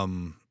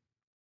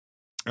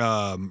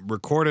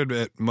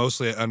 recorded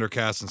mostly at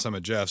Undercast and some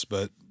at Jeff's,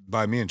 but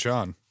by me and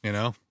Sean,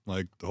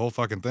 like the whole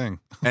fucking thing.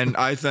 And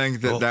I think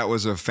that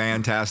was a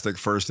fantastic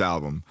first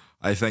album.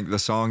 I think the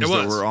songs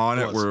that were on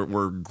it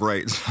were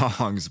great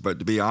songs. But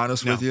to be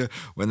honest with you,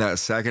 when that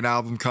second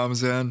album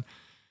comes in,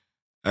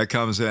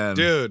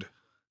 dude,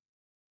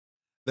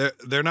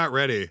 they're not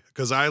ready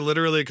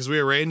because we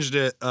arranged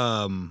it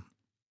a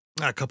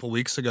couple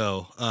weeks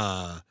ago.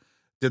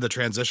 Did the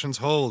transitions?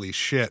 Holy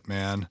shit,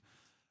 man.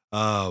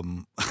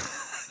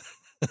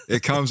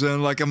 It comes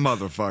in like a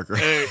motherfucker.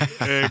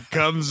 It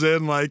comes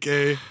in like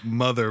a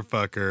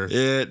motherfucker.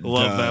 It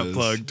Love does. that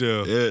plug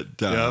too. It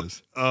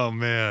does. Yep. Oh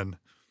man.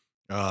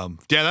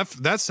 Yeah,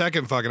 that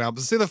second fucking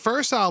album. See, the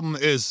first album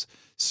is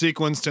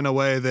sequenced in a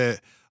way that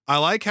I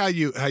like how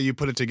you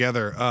put it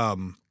together.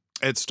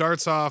 It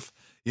starts off,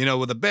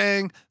 with a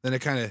bang, then it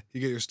kind of, you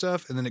get your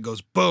stuff, and then it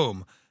goes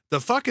boom. The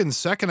fucking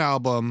second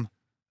album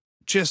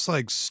just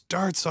like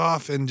starts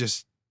off and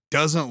just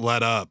doesn't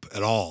let up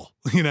at all.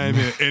 You know what I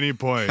mean? At any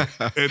point.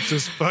 It's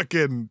just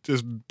fucking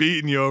just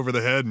beating you over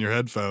the head in your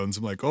headphones.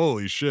 I'm like,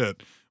 holy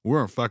shit, we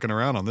weren't fucking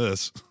around on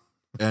this.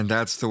 And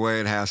that's the way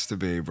it has to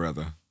be,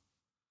 brother.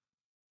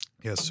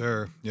 Yes,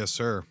 sir. Yes,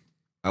 sir.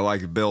 I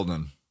like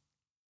building.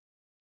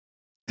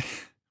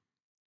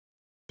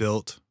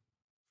 Built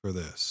for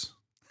this.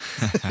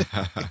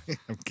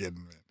 I'm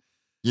kidding,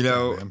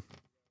 man. Man.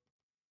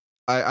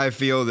 I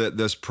feel that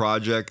this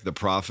project, The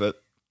Prophet,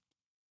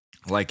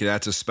 like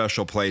that's a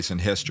special place in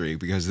history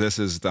because this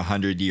is the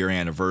 100-year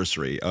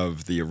anniversary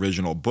of the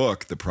original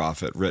book, The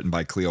Prophet, written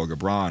by Khalil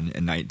Gibran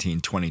in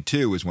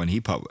 1922 was when he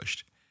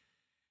published.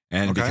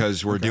 And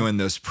because we're doing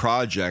this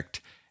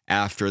project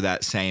after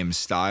that same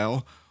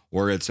style,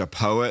 where it's a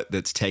poet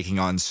that's taking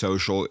on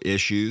social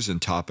issues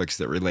and topics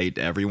that relate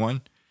to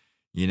everyone,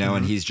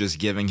 and he's just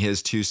giving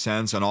his 2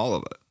 cents on all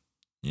of it,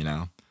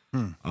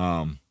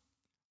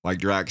 like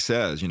Drac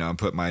says, I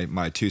put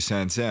my 2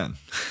 cents in.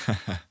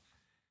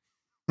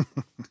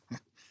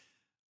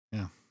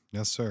 Yeah.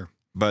 Yes, sir.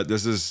 But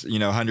this is,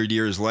 100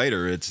 years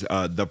later, it's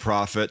The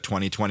Prophet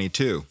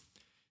 2022,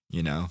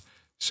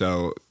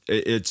 So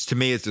it's to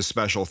me, it's a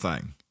special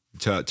thing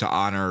to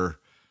honor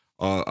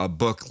a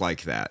book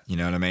like that, you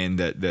know what I mean?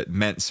 That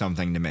meant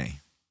something to me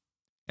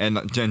and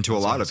to a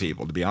lot of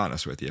people, to be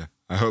honest with you.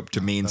 I hope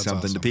to mean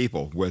something to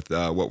people with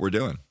what we're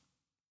doing.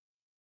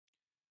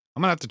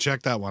 I'm going to have to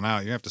check that one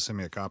out. You have to send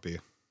me a copy.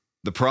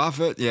 The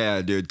Prophet,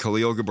 yeah, dude,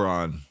 Khalil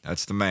Gibran,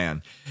 that's the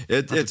man.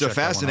 It's a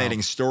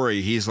fascinating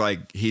story. He's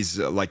like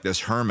this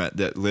hermit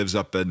that lives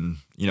up in,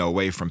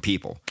 away from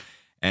people.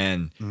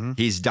 And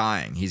he's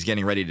dying. He's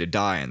getting ready to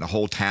die. And the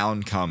whole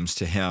town comes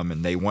to him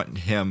and they want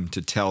him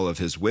to tell of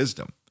his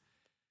wisdom.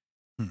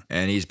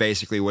 And he's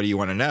basically, what do you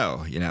want to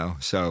know?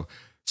 So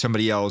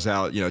somebody yells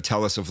out,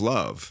 tell us of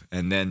love.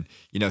 And then,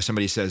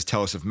 somebody says,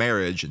 tell us of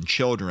marriage and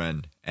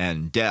children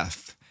and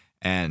death.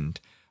 And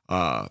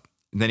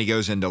then he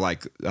goes into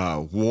like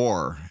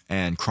war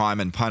and crime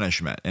and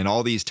punishment and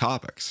all these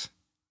topics,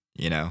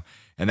 And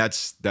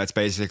that's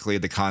basically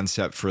the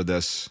concept for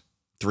this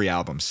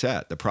 3-album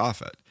set, The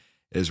Prophet,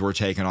 is we're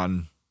taking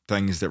on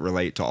things that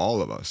relate to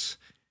all of us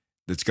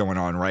that's going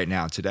on right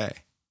now today.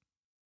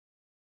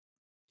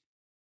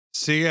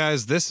 See,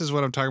 guys, this is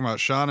what I'm talking about.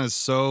 Sean is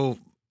so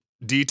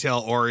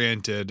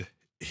detail-oriented.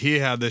 He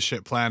had this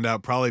shit planned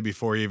out probably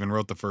before he even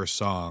wrote the first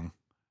song.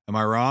 Am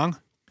I wrong?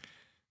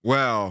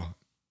 Well,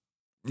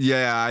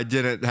 yeah, I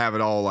didn't have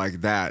it all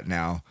like that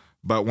now.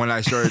 But when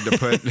I started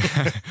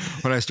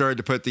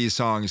to put these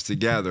songs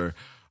together,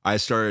 I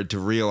started to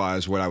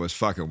realize what I was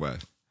fucking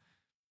with.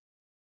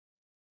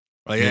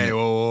 Like, hey,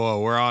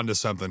 whoa, we're on to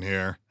something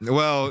here.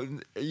 Well,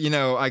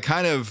 I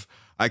kind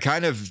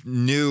of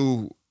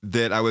knew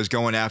that I was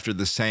going after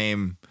the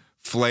same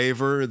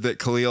flavor that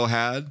Khalil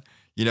had,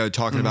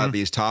 talking about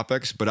these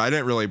topics, but I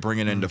didn't really bring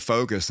it into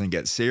focus and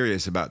get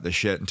serious about the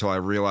shit until I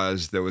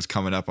realized that it was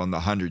coming up on the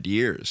 100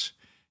 years,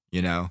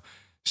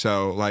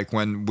 So like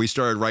when we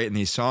started writing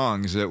these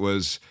songs, it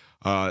was,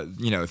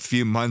 a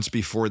few months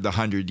before the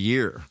 100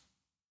 year,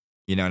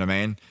 you know what I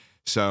mean?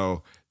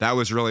 So that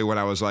was really when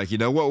I was like,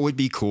 what would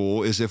be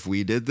cool is if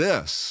we did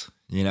this,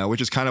 which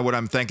is kind of what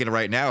I'm thinking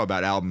right now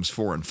about albums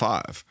 4 and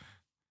 5.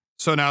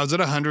 So now is it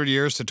 100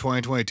 years to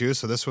 2022?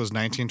 So this was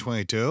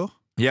 1922?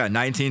 Yeah,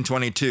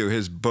 1922.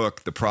 His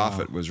book, The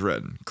Prophet, was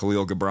written.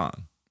 Khalil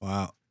Gibran.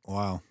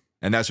 Wow.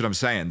 And that's what I'm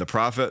saying. The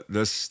Prophet,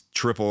 this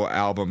triple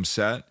album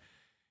set,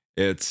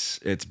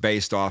 it's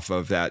based off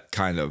of that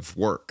kind of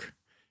work,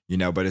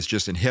 but it's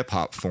just in hip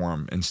hop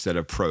form instead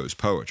of prose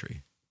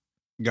poetry.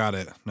 Got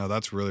it. No,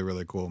 that's really,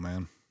 really cool,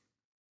 man.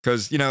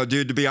 Because,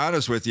 dude, to be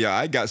honest with you,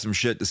 I got some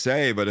shit to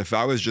say, but if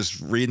I was just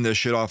reading this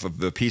shit off of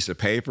the piece of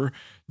paper,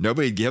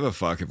 nobody'd give a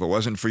fuck if it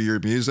wasn't for your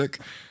music.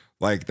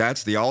 Like,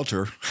 that's the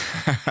altar.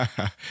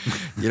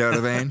 You know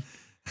what I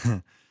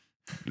mean?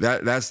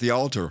 That's the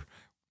altar,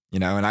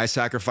 and I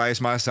sacrifice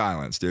my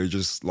silence, dude,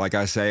 just like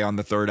I say on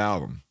the 3rd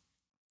album.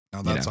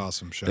 Oh, that's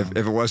awesome, Sean.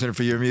 If it wasn't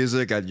for your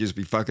music, I'd just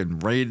be fucking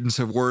reading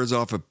some words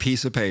off a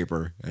piece of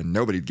paper and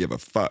nobody'd give a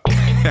fuck.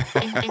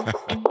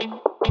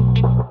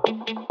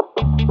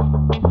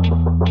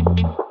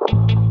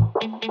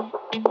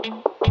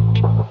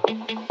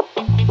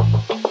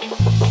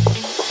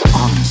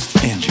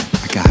 Honest engine,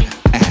 I gotta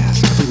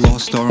ask, have we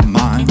lost our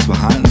minds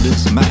behind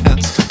this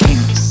mask? I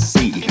can't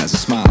see, has a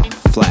smile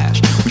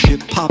flash when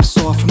shit pops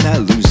off from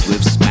that loose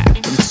lip smack.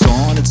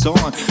 When it's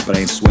on, but I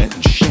ain't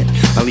sweating shit.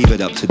 I leave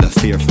it up to the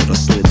fearful to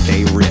slit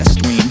their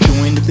wrist. We ain't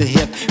joined at the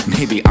hip,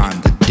 maybe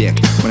I'm the dick.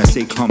 When I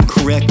say come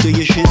correct, or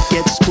your shit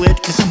gets split.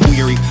 Cause I'm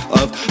weary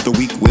of the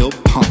weak-willed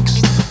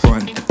punks that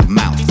run at the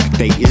mouth like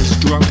they is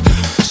drunk.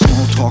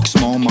 Small talk,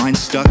 small mind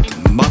stuck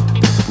in muck.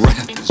 Their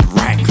breath is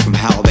rank from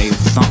how they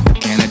thunk.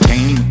 Can't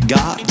attain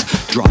gods,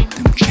 drop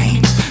them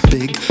chains.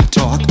 Big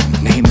talk,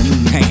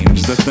 naming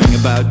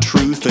loud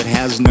truth that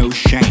has no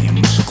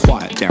shame. So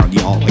quiet down,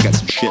 y'all, I got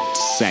some shit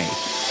to say.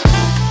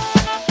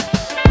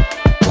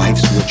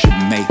 Life's what you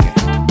make it.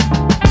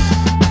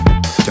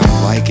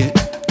 Don't like it?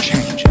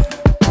 Change it.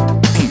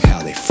 Ain't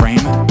how they frame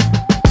it.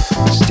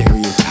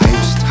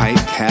 Stereotypes,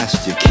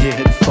 typecast your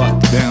kid.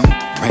 Fuck them,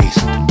 erase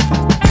it.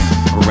 Fuck them,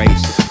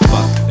 erase it.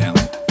 Fuck them,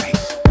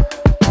 erase it.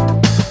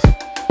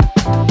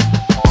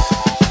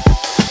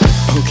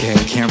 Okay,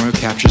 camera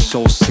captures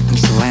soul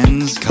sickness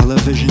lens. Color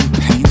vision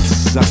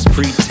paints us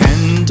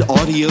pretend.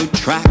 Audio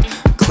track,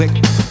 click,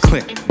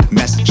 click.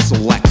 Message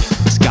select.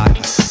 It's got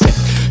us sick.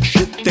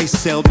 Shit they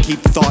sell to keep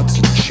thoughts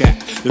in check.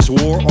 There's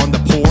war on the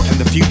poor and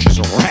the future's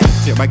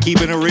wrecked. Am I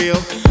keeping it real?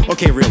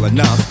 Okay, real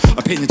enough.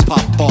 Opinions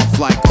pop off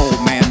like old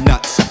man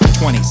nuts. After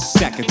 20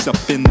 seconds up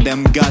in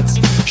them guts.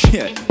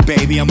 Shit,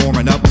 baby, I'm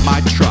warming up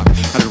my truck.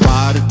 How to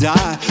ride or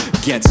die?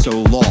 Get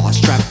so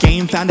lost. Trap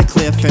game, found a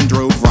cliff and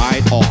drove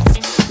right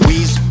off.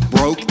 Wheeze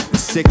broke in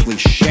sickly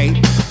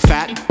shape.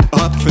 Fat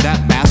up for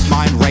that mass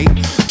mind rape.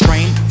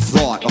 Train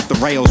thought off the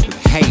rails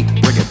with hate.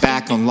 Bring it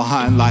back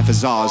online, life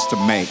is ours to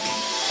make.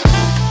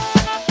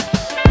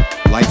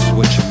 Life's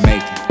what you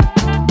make it.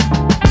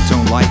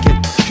 Don't like it?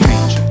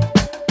 Change it.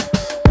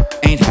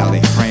 Ain't how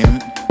they frame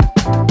it.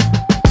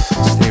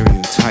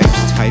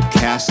 Stereotypes,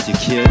 typecast your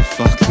kid.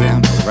 Fuck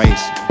them,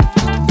 erase it.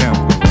 Fuck them,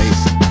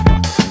 erase it.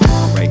 Fuck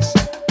them, erase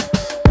it.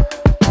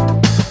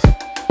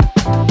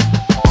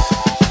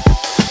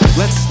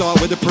 Let's start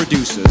with the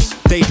producers.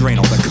 They drain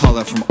all the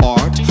color from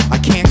art. I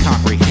can't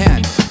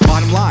comprehend.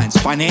 Bottom lines,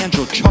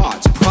 financial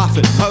charts,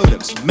 profit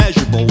motives,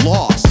 measurable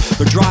loss.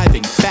 They're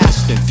driving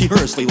fast and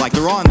furiously like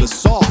they're on the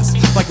sauce.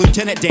 Like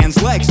Lieutenant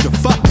Dan's legs, they're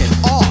fucking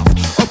off.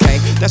 Okay,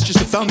 that's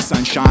just a thumb,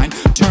 sunshine.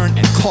 Turn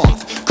and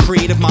cough.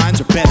 Creative minds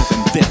are better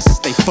than this.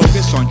 They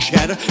focus on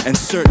cheddar and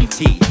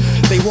certainty.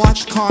 They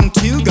watched Kong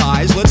 2,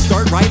 guys. Let's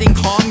start writing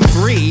Kong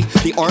 3.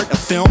 The art of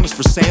film is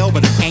for sale,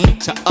 but it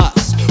ain't to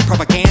us.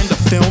 Propaganda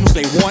films,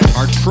 they want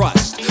our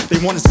trust.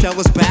 They want to sell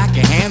us back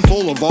a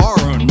handful of our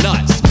own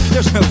nuts.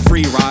 There's no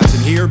free rides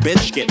in here,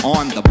 bitch, get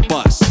on the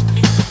bus.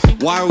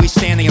 Why are we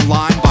standing in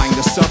line buying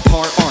the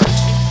subpar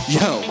art?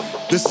 Yo,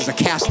 this is a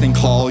casting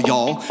call,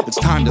 y'all. It's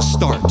time to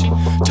start.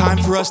 Time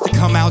for us to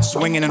come out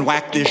swinging and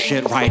whack this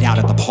shit right out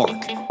of the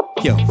park.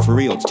 Yo, for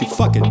real, it's too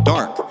fucking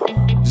dark.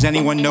 Does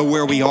anyone know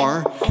where we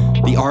are?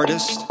 The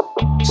artist?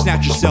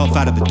 Snatch yourself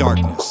out of the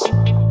darkness.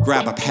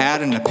 Grab a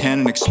pad and a pen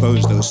and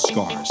expose those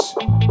scars.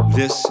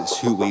 This is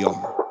who we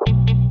are.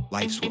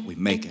 Life's what we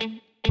make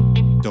it.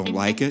 Don't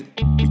like it?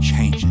 We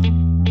change it.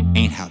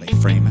 Ain't how they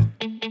frame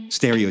it.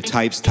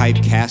 Stereotypes,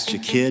 typecast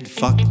your kid.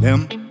 Fuck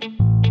them.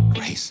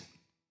 Erase it.